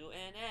mission to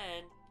an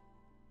end.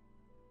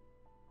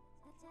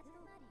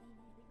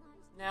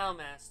 Now,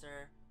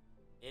 Master,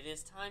 it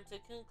is time to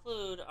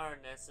conclude our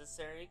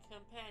necessary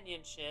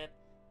companionship.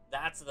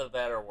 That's the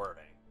better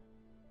wording.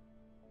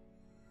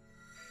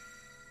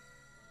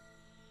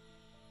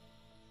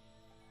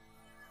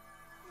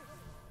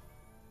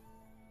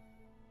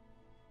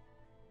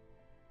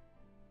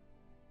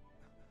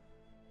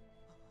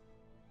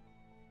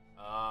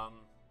 Well,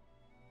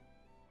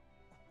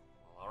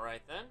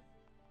 alright then.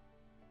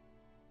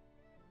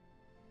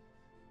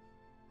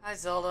 Hi,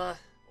 Zelda,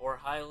 or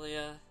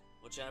Hylia,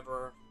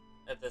 whichever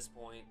at this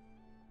point.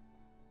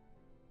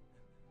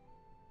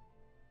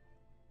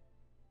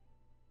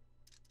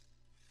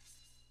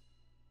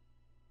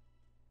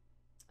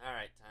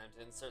 Alright, time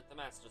to insert the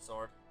Master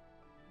Sword.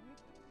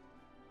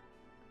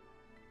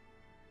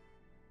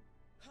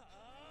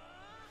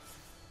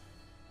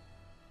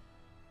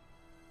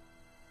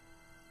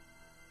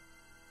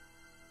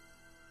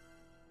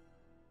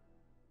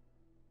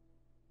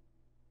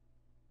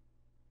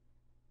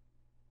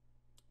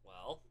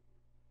 Well,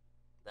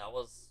 that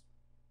was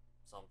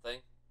something.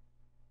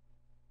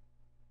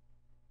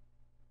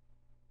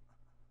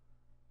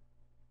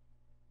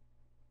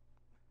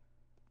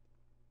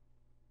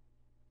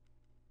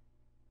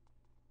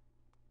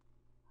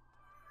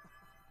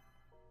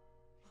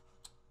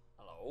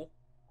 Hello?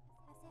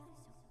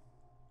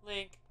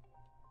 Link?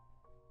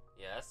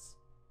 Yes?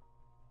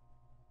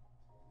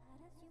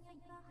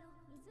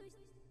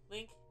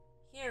 Link,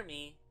 hear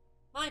me.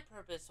 My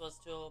purpose was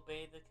to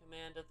obey the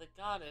command of the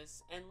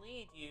goddess and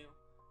lead you,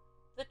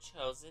 the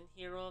chosen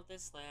hero of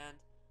this land,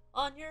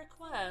 on your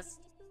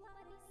quest.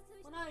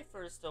 When I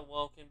first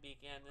awoke and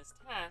began this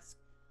task,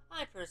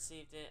 I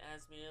perceived it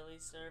as merely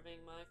serving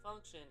my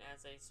function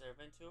as a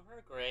servant to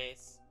her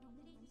grace.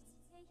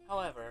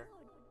 However,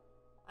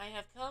 I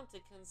have come to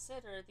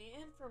consider the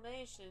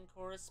information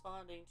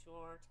corresponding to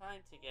our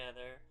time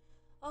together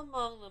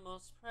among the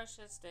most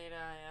precious data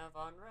I have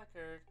on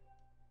record.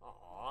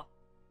 Aww.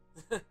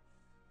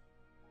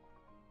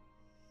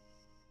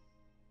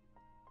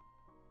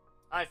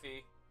 Hi,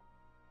 Fee.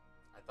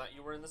 I thought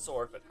you were in the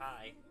sword, but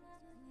hi.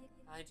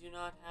 I do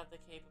not have the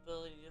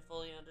capability to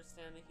fully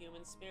understand the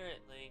human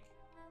spirit, Link.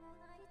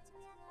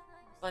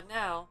 But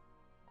now,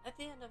 at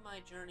the end of my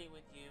journey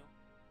with you,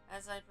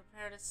 as I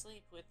prepare to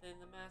sleep within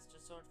the Master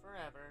Sword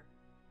forever,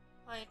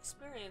 I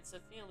experience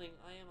a feeling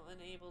I am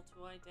unable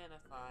to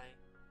identify.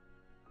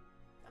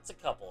 That's a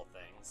couple of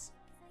things.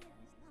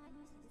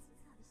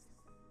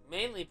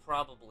 Mainly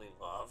probably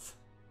love.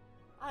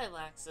 I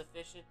lack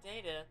sufficient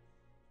data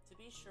to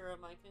be sure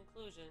of my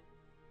conclusion,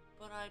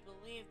 but I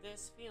believe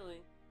this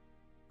feeling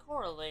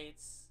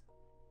correlates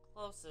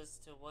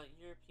closest to what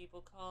your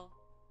people call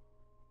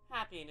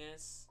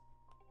happiness.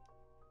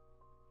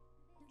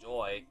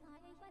 Joy.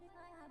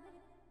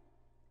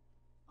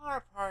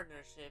 Our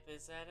partnership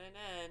is at an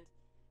end,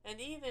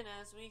 and even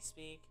as we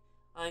speak,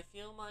 I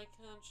feel my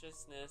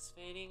consciousness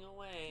fading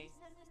away.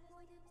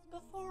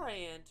 Before I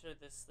enter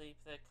the sleep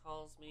that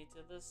calls me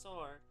to the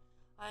sword,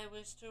 I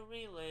wish to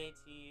relay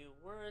to you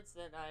words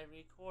that I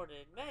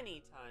recorded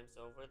many times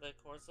over the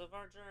course of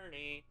our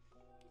journey.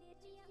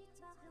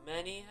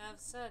 Many have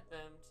said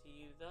them to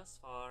you thus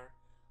far,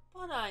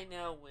 but I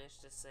now wish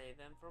to say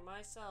them for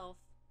myself.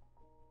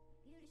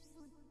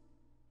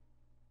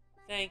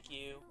 Thank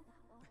you,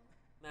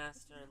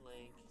 Master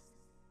Link.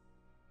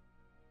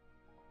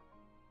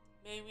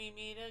 May we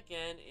meet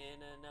again in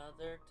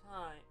another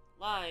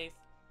life.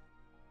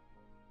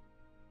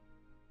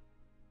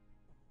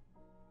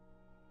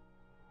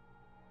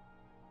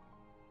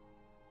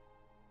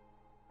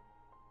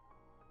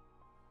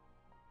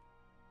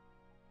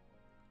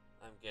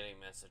 I'm getting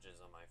messages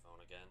on my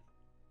phone again.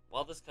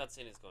 While this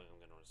cutscene is going, I'm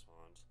going to respond.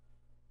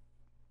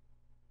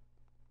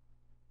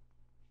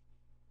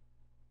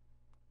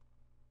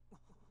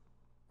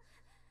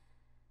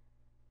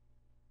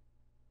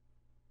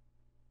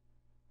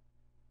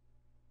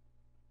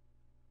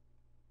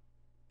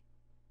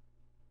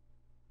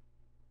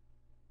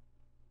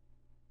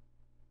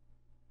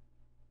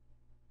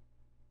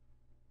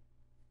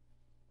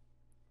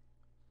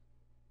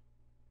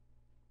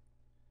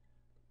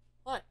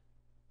 What?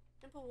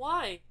 But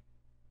why?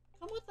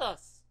 Come with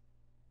us.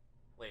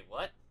 Wait,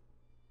 what?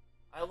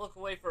 I look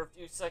away for a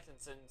few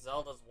seconds and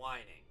Zelda's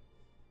whining.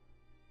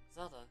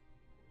 Zelda,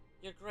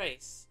 Your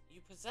Grace,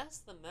 you possess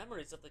the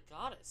memories of the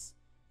goddess.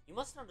 You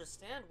must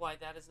understand why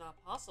that is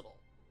not possible.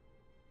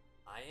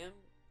 I am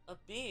a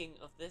being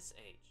of this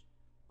age.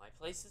 My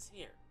place is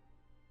here.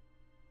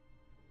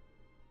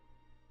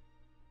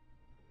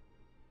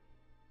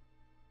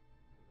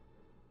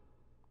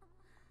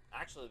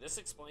 Actually, this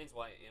explains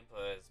why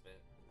Impas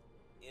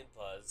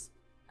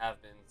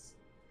have been.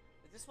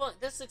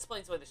 This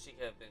explains why the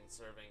Sheikah have been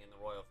serving in the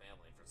royal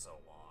family for so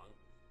long.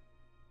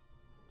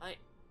 I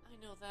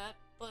know that,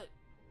 but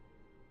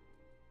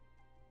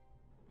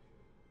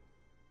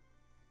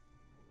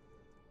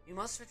you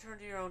must return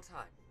to your own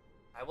time.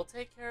 I will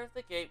take care of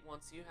the gate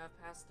once you have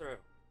passed through.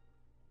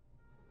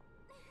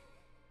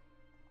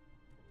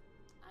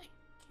 I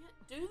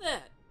can't do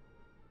that.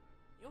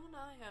 You and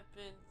I have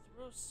been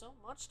through so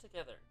much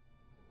together.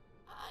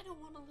 I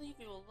don't want to leave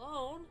you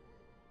alone.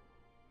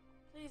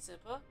 Please,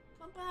 Impa,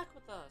 come back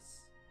with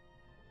us.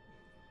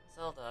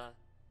 Zelda,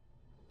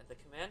 at the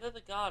command of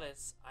the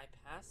goddess, I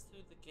passed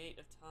through the gate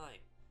of time.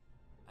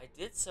 I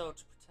did so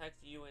to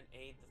protect you and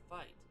aid the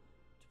fight,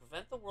 to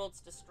prevent the world's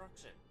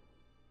destruction.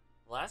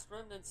 The last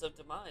remnants of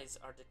Demise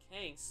are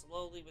decaying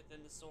slowly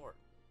within the sword.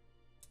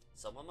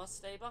 Someone must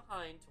stay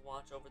behind to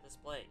watch over this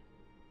blade.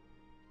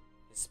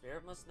 His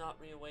spirit must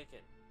not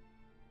reawaken.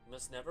 He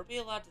must never be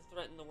allowed to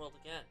threaten the world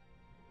again.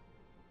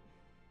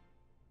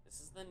 This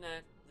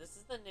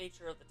is the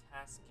nature of the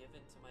task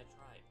given to my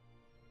tribe.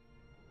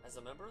 As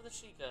a member of the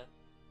Sheikah,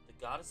 the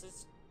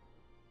goddess's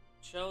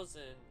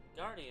chosen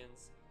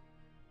guardians,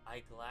 I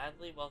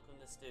gladly welcome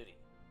this duty.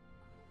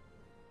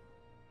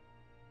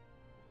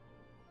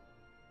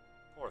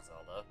 Poor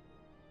Zelda.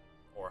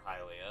 Or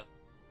Hylia.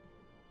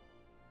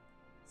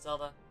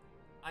 Zelda,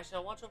 I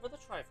shall watch over the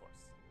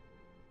Triforce.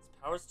 Its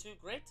power is too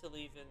great to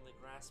leave in the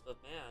grasp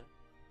of man.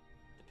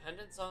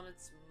 Dependence on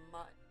its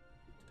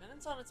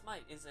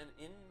might is an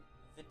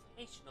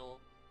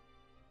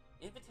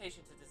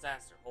invitation to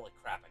disaster. Holy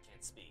crap, I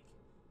can't speak.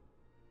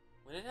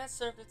 When it has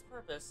served its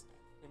purpose,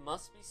 it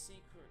must be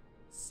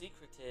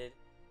secreted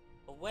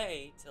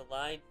away to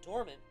lie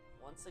dormant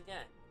once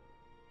again.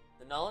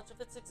 The knowledge of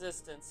its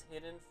existence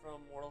hidden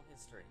from mortal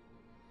history.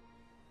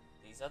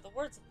 These are the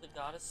words that the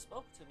goddess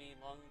spoke to me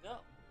long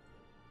ago.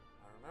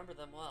 I remember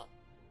them well.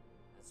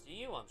 As do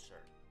you, I'm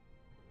sure.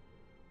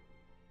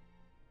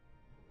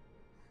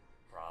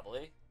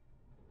 Probably.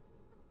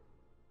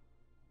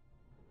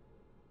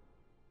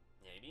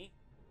 Maybe.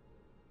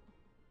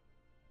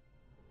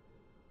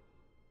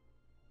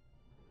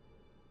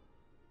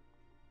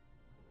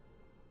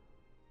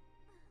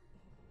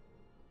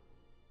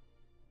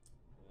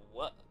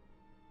 What?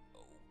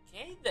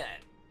 Okay then.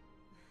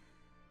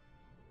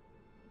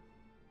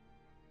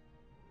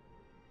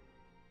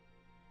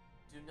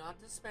 Do not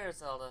despair,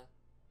 Zelda.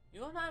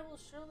 You and I will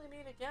surely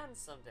meet again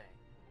someday.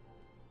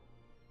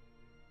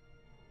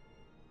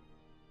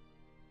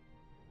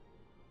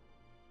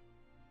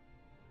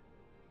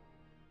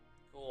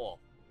 Cool.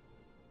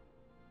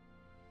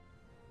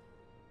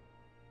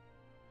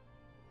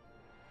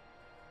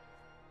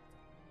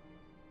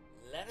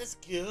 Let us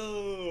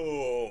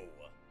go!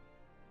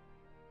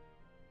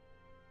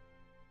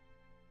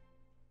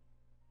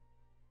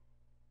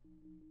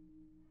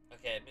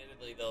 Okay,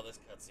 admittedly though, this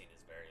cutscene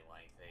is very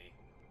lengthy.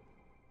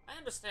 I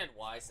understand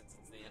why since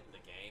it's the end of the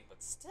game,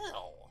 but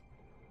still.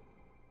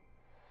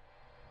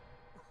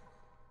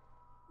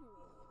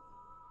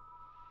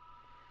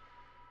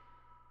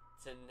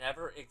 To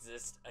never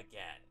exist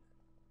again.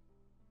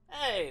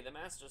 Hey, the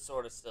Master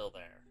Sword is still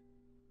there.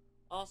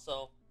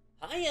 Also,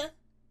 hiya!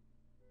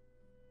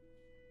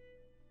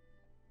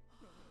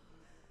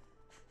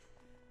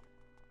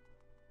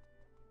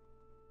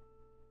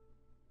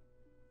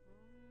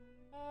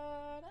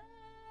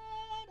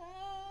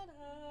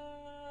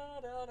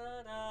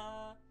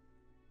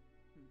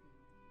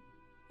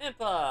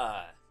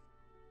 Impa!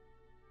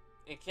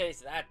 In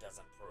case that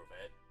doesn't prove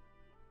it.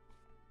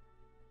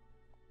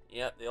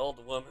 Yep, the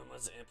old woman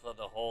was Impa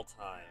the whole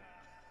time.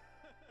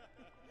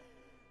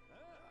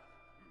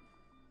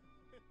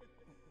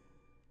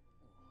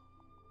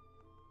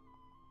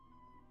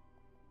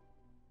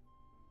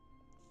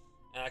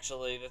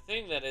 Actually, the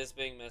thing that is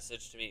being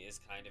messaged to me is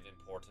kind of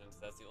important.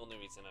 That's the only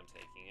reason I'm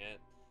taking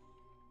it.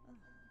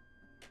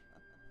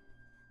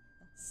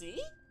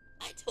 See?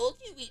 I told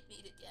you we'd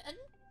meet again.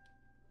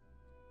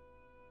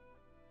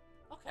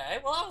 Okay,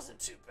 well that wasn't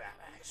too bad,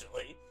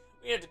 actually.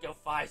 We had to go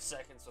 5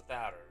 seconds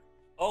without her.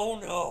 Oh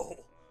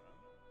no!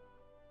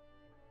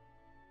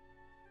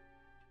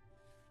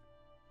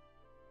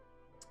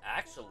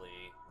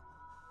 Actually,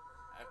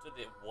 after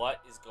the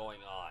what is going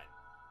on?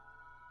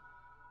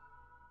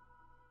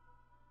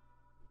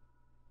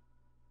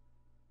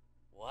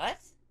 What?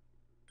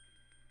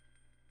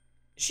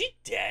 Is she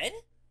dead?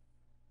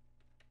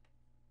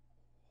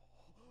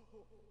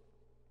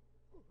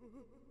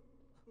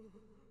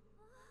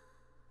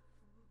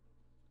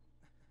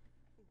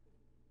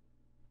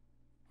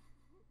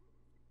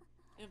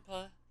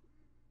 Impa,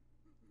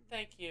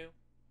 thank you.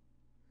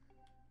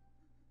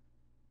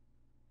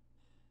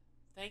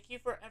 Thank you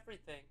for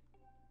everything.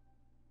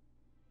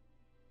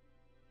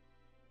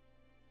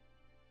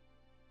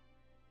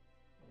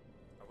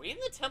 Are we in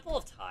the Temple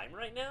of Time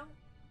right now?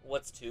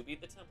 What's to be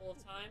the Temple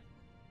of Time?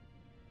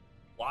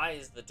 Why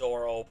is the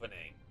door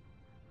opening?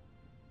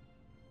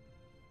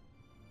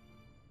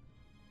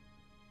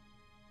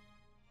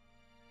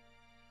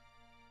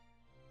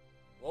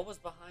 What was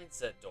behind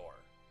said door?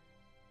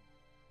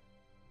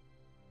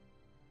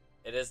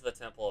 It is the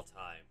Temple of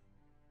Time.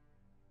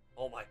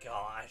 Oh my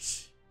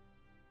gosh.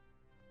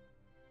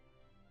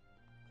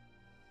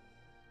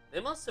 They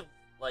must have,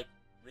 like,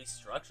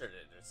 restructured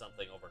it or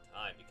something over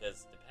time,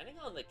 because depending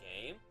on the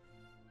game,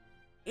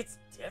 it's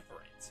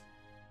different.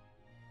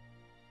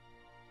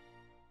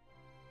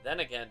 Then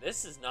again,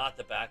 this is not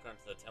the background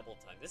to the Temple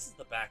of Time. This is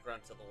the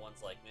background to the ones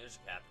like Minish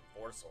Cap and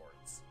Four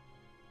Swords.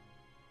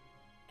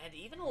 And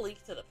even A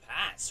Link to the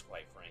Past,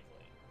 quite frankly.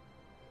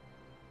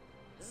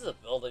 This is a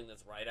building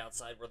that's right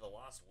outside where the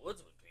Lost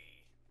Woods would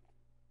be.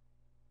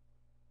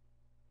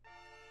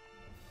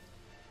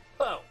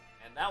 Boom!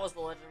 And that was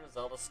The Legend of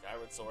Zelda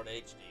Skyward Sword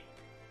HD.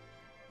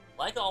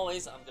 Like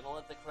always, I'm gonna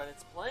let the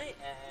credits play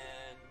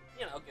and,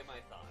 you know, give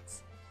my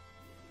thoughts.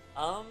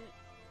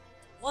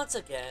 Once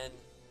again,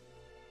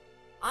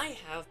 I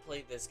have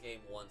played this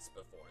game once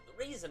before.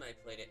 The reason I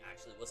played it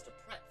actually was to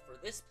prep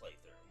for this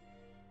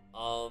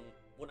playthrough.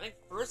 When I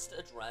first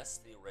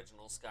addressed the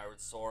original Skyward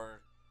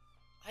Sword,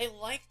 I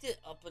liked it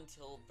up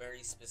until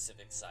very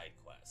specific side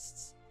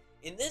quests.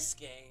 In this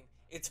game,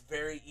 it's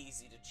very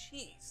easy to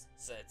cheese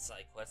said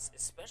side quests,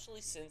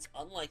 especially since,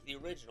 unlike the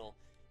original,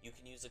 you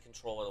can use a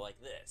controller like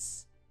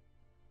this.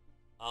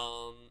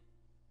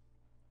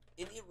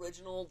 In the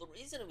original, the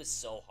reason it was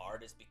so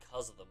hard is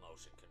because of the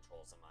motion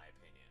controls, in my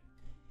opinion.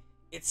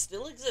 It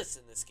still exists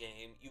in this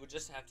game, you would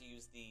just have to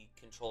use the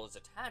controllers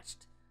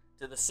attached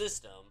to the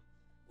system,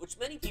 which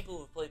many people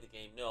who have played the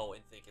game know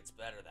and think it's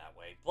better that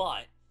way,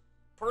 but,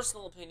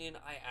 personal opinion,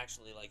 I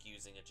actually like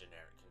using a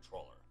generic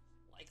controller.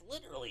 Like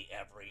literally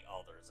every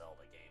other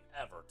Zelda game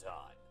ever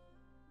done.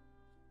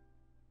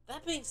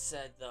 That being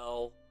said,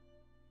 though,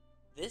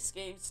 this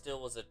game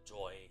still was a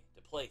joy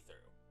to play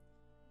through.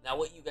 Now,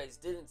 what you guys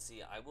didn't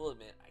see, I will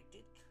admit, I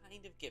did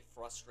kind of get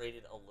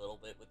frustrated a little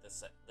bit with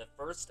the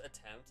first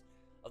attempt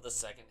of the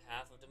second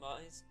half of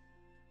Demise.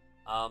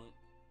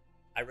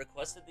 I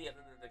requested the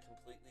editor to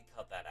completely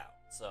cut that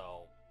out,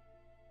 so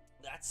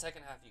that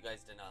second half you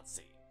guys did not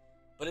see.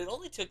 But it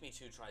only took me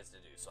 2 tries to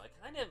do, so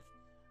I'm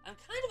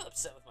kind of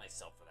upset with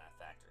myself for that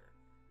factor.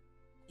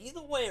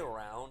 Either way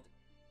around,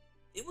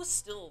 it was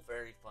still a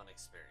very fun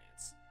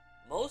experience.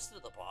 Most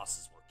of the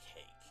bosses were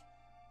cake.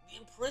 The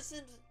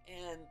Imprisoned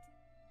and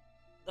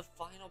the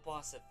final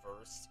boss at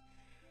first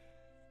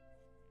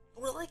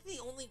were like the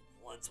only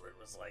ones where it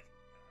was like,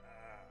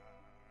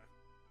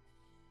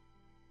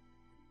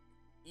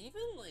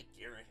 even like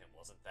Girahim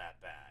wasn't that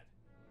bad.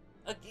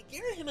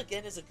 Girahim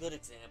again is a good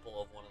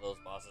example of one of those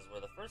bosses where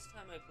the first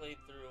time I played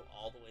through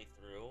all the way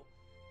through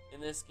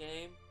in this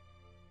game,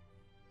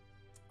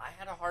 I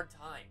had a hard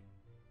time.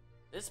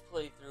 This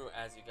playthrough,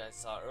 as you guys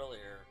saw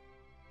earlier,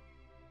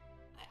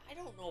 I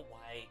don't know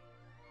why.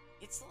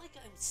 It's like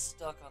I'm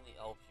stuck on the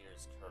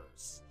LP's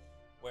curse,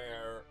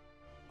 where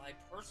my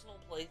personal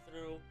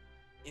playthrough,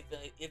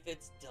 if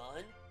it's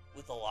done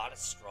with a lot of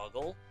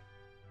struggle,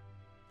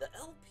 the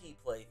LP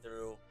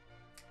playthrough,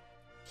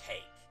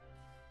 cake.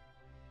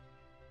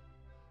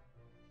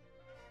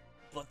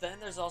 But then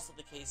there's also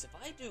the case, if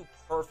I do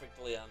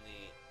perfectly on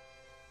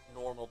the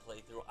normal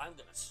playthrough, I'm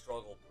going to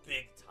struggle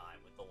big time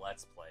with the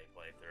Let's Play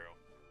playthrough,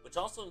 which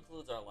also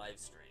includes our live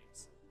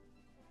streams.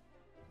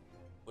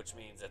 Which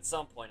means at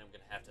some point I'm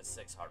going to have to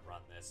 6-hard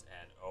run this,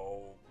 and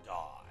oh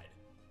god.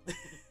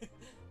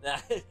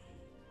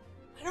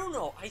 I don't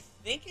know, I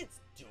think it's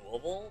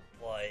doable,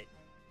 but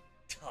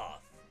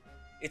tough.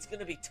 It's going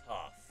to be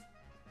tough.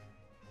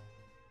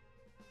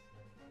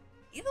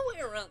 Either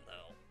way around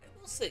though, I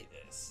will say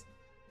this.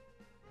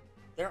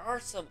 There are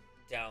some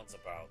downs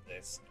about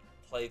this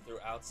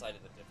playthrough outside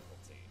of the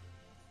difficulty.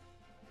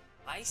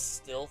 I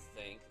still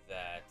think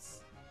that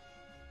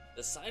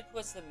the side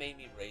quests that made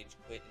me rage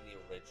quit in the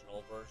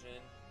original version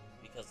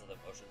because of the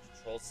motion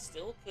controls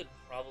still could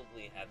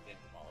probably have been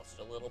polished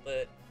a little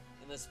bit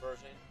in this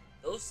version.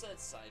 Those said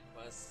side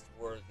quests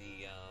were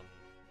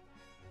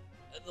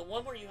the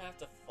one where you have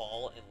to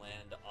fall and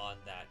land on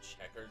that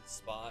checkered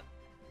spot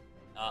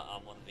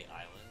on one of the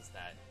islands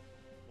that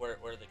where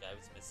the guy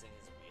was missing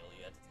his wheel.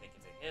 You had to take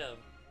it to him.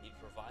 He'd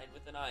provide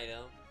with an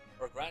item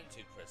or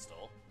gratitude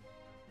crystal,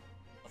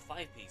 a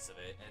 5-piece of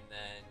it, and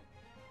then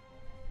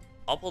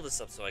I'll pull this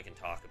up so I can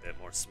talk a bit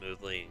more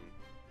smoothly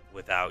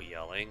without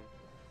yelling.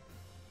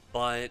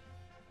 But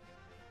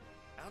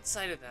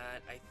outside of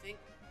that, I think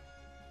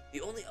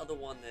the only other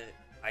one that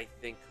I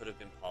think could have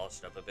been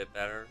polished up a bit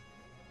better,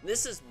 and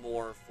this is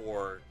more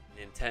for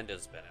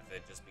Nintendo's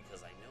benefit, just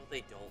because I know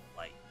they don't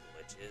like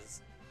glitches.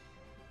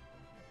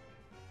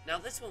 Now,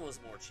 this one was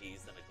more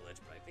cheese than a glitch,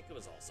 but I think it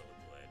was also a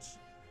glitch.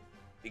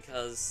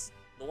 Because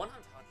the one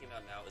I'm talking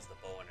about now is the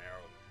bow and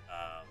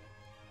arrow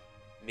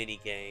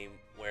mini-game,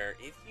 where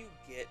if you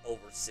get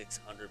over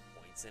 600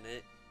 points in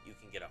it, you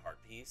can get a heart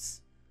piece.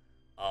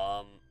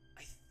 I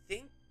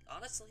think,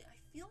 honestly, I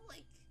feel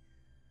like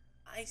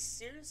I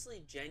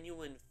seriously,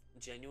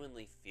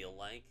 genuinely feel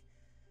like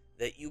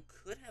that you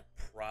could have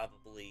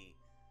probably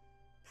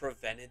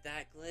prevented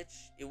that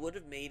glitch. It would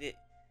have made it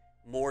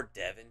more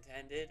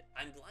dev-intended.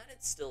 I'm glad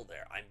it's still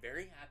there. I'm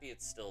very happy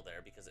it's still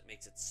there because it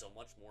makes it so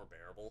much more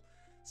bearable,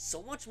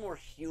 so much more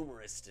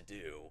humorous to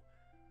do.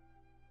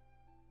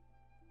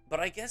 But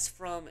I guess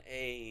from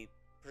a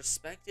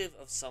perspective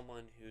of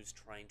someone who's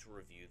trying to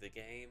review the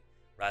game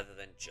rather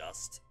than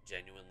just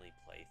genuinely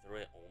play through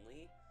it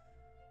only,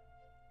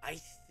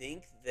 I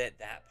think that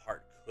that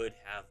part could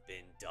have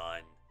been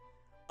done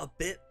a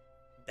bit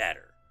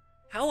better.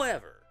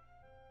 However,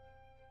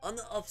 on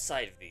the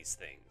upside of these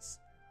things,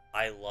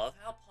 I love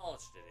how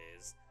polished it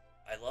is.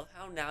 I love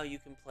how now you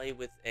can play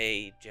with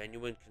a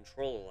genuine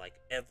controller like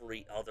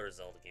every other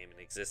Zelda game in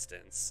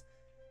existence,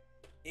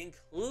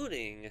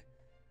 including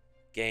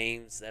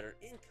games that are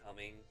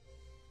incoming,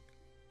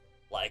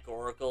 like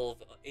Oracle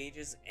of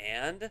Ages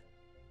and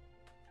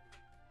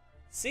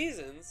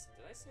Seasons.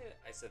 Did I say that?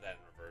 I said that in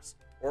reverse.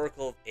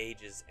 Oracle of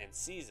Ages and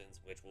Seasons,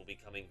 which will be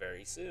coming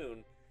very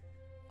soon.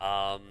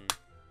 I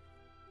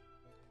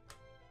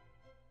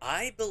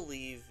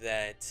believe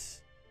that,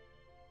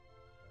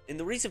 and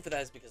the reason for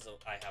that is because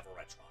I have a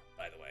Retron,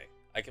 by the way.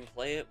 I can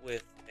play it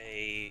with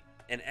an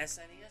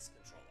SNES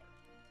controller,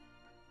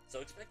 so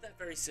expect that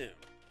very soon.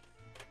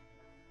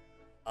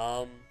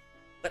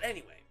 But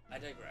anyway, I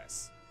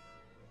digress.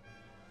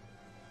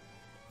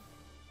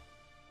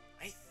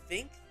 I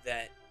think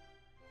that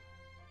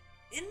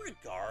in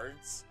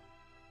regards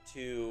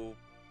to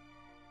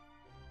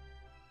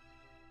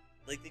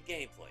like the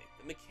gameplay,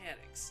 the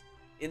mechanics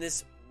in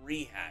this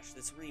rehash,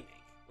 this remake,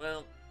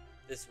 well,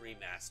 this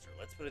remaster,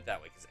 let's put it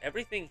that way, because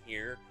everything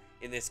here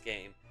in this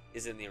game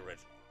is in the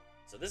original.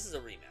 So this is a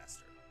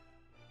remaster.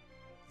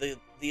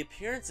 The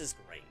appearance is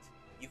great.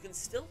 You can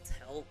still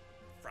tell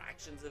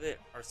fractions of it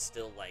are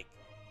still like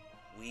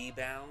Wii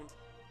bound,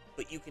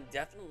 but you can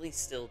definitely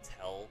still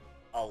tell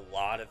a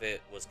lot of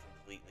it was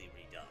completely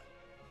redone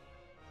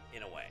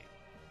in a way.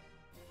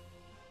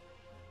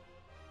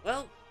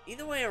 Well,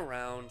 either way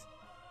around,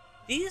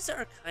 these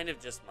are kind of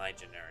just my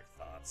generic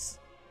thoughts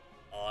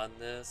on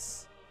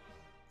this.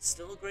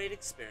 Still a great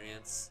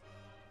experience.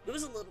 It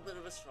was a little bit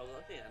of a struggle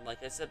at the end,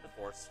 like I said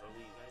before, struggle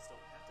you guys don't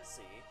have to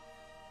see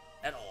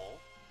at all,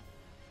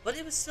 but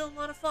it was still a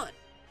lot of fun,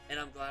 and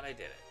I'm glad I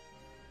did it.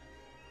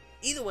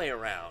 Either way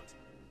around,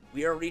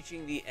 we are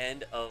reaching the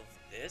end of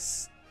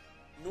this.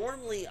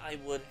 Normally I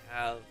would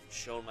have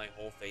shown my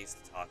whole face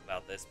to talk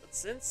about this, but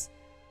since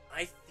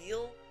I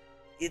feel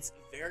it's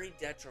very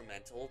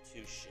detrimental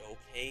to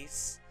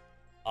showcase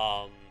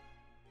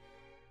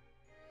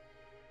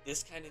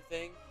this kind of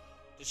thing,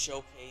 to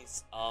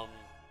showcase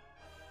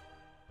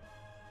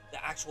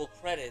the actual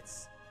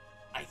credits,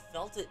 I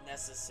felt it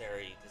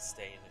necessary to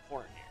stay in the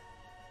corner here.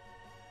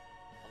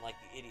 Unlike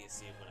the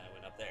idiocy of when I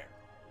went up there.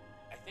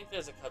 I think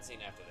there's a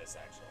cutscene after this,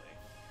 actually.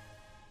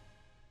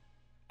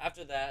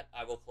 After that,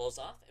 I will close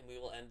off and we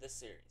will end this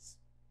series.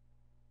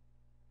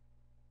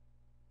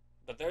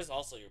 But there's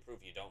also your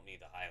proof you don't need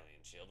the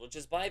Hylian Shield, which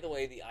is, by the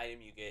way, the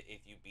item you get if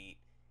you beat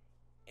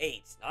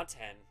 8, not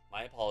 10,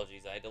 my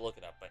apologies, I had to look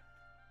it up, but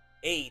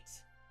 8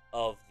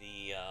 of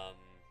the,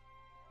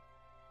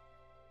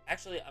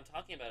 actually, I'm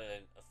talking about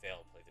a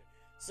failed playthrough.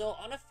 So,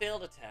 on a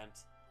failed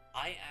attempt,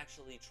 I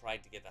actually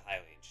tried to get the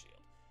Hylian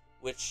Shield,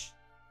 which,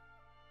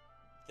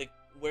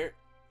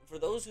 for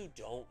those who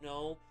don't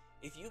know,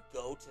 if you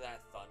go to that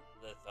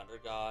the Thunder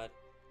God,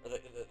 or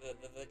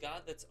the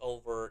god that's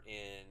over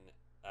in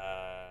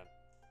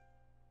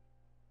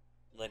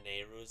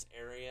Lanayru's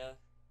area,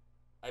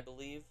 I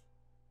believe,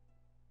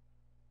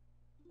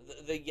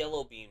 the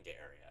yellow beamed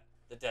area,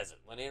 the desert,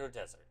 Lanayru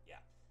Desert,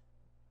 yeah.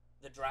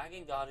 The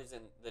dragon god is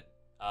in the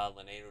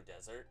Lanayru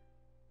Desert.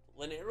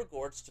 Lanayru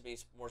Gorge, to be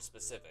more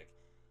specific,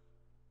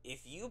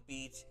 if you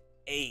beat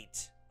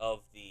 8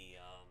 of the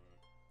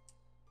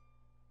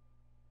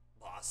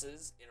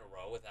bosses in a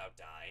row without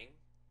dying,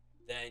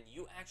 then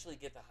you actually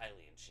get the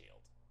Hylian Shield.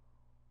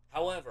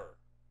 However,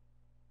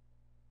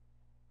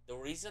 the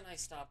reason I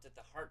stopped at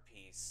the heart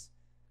piece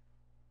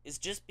is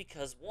just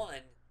because,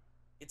 one,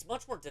 it's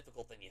much more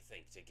difficult than you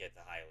think to get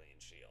the Hylian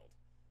Shield.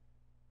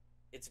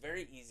 It's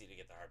very easy to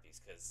get the heart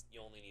piece because you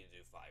only need to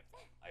do 5 of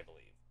them, I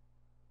believe.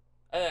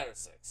 Or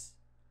 6.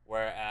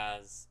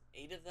 Whereas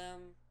 8 of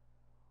them,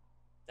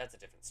 that's a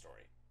different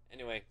story.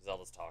 Anyway,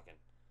 Zelda's talking.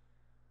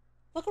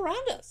 Look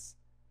around us.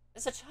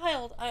 As a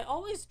child, I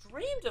always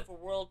dreamed of a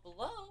world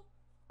below.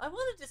 I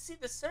wanted to see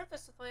the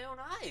surface with my own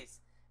eyes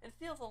and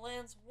feel the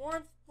land's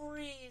warm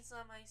breeze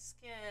on my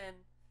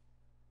skin.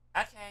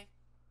 Okay.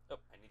 Oh,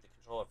 I need the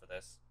controller for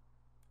this.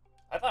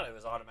 I thought it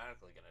was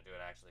automatically going to do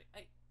it, actually.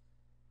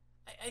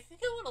 I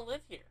think I want to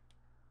live here.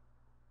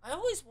 I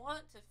always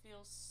want to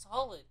feel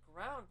solid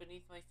ground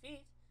beneath my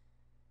feet,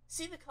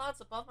 see the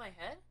clouds above my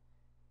head,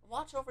 and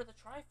watch over the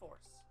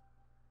Triforce.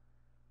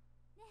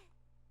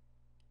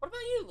 What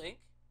about you, Link?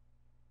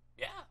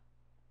 Yeah.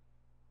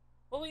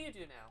 What will you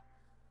do now?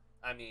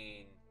 I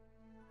mean,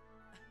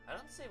 I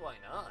don't see why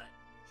not.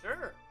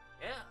 Sure,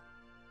 yeah.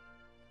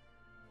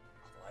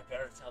 Although I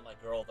better tell my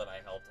girl that I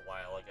helped a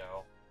while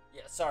ago.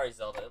 Yeah, sorry,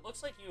 Zelda. It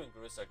looks like you and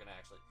Groose are gonna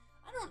actually...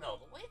 I don't know,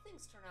 the way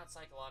things turn out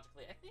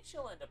psychologically, I think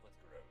she'll end up with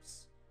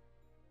Groose.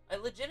 I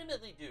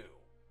legitimately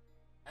do.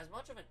 As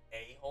much of an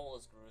a-hole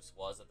as Groose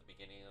was at the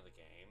beginning of the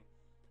game,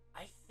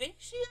 I think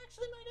she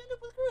actually might end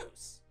up with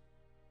Groose.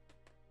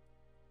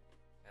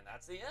 And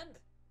that's the end.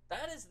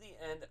 that is the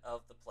end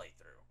of the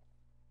playthrough.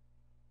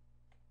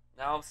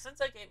 Now, since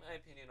I gave my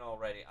opinion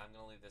already, I'm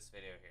going to leave this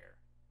video here.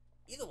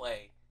 Either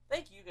way,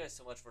 thank you guys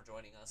so much for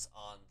joining us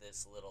on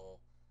this little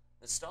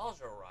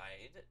nostalgia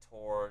ride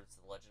towards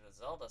The Legend of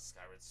Zelda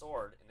Skyward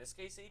Sword. In this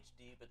case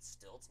HD, but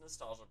still it's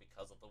nostalgia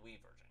because of the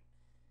Wii version.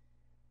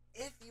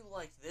 If you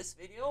liked this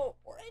video,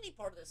 or any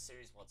part of this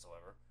series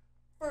whatsoever,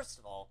 first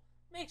of all,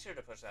 make sure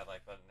to push that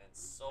like button, and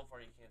so far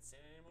you can't see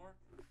it anymore.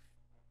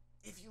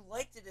 If you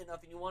liked it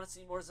enough and you want to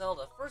see more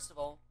Zelda, first of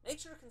all, make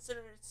sure to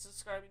consider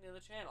subscribing to the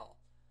channel.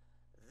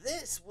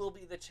 This will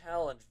be the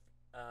challenge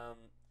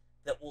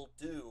that we'll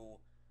do.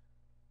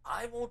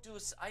 I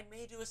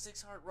may do a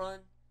 6-heart run,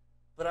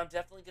 but I'm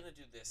definitely going to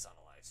do this on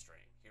a live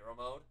stream, hero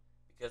mode,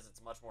 because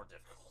it's much more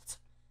difficult.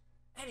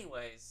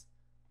 Anyways,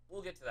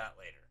 we'll get to that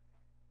later.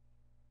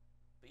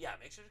 But yeah,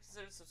 make sure to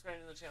consider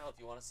subscribing to the channel if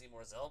you want to see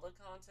more Zelda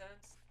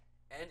content,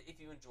 and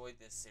if you enjoyed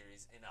this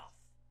series enough.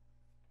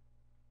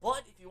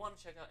 But if you want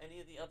to check out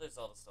any of the other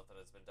Zelda stuff that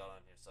has been done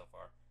on here so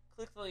far,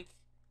 click the link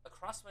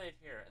across my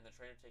head here, and the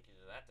train will take you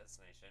to that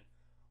destination.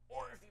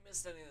 Or if you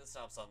missed any of the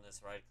stops on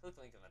this ride, click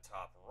the link in the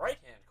top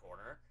right-hand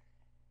corner,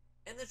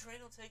 and the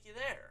train will take you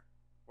there,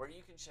 where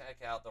you can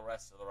check out the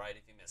rest of the ride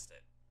if you missed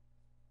it.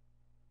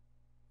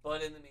 But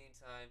in the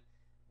meantime,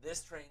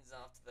 this train's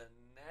off to the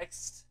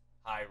next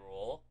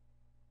Hyrule,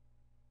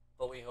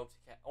 but we hope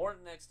to or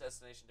the next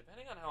destination,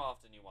 depending on how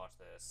often you watch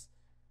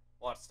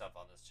stuff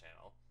on this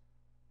channel.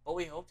 But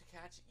we hope to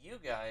catch you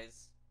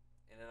guys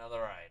in another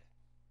ride.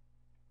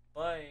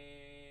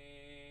 Bye!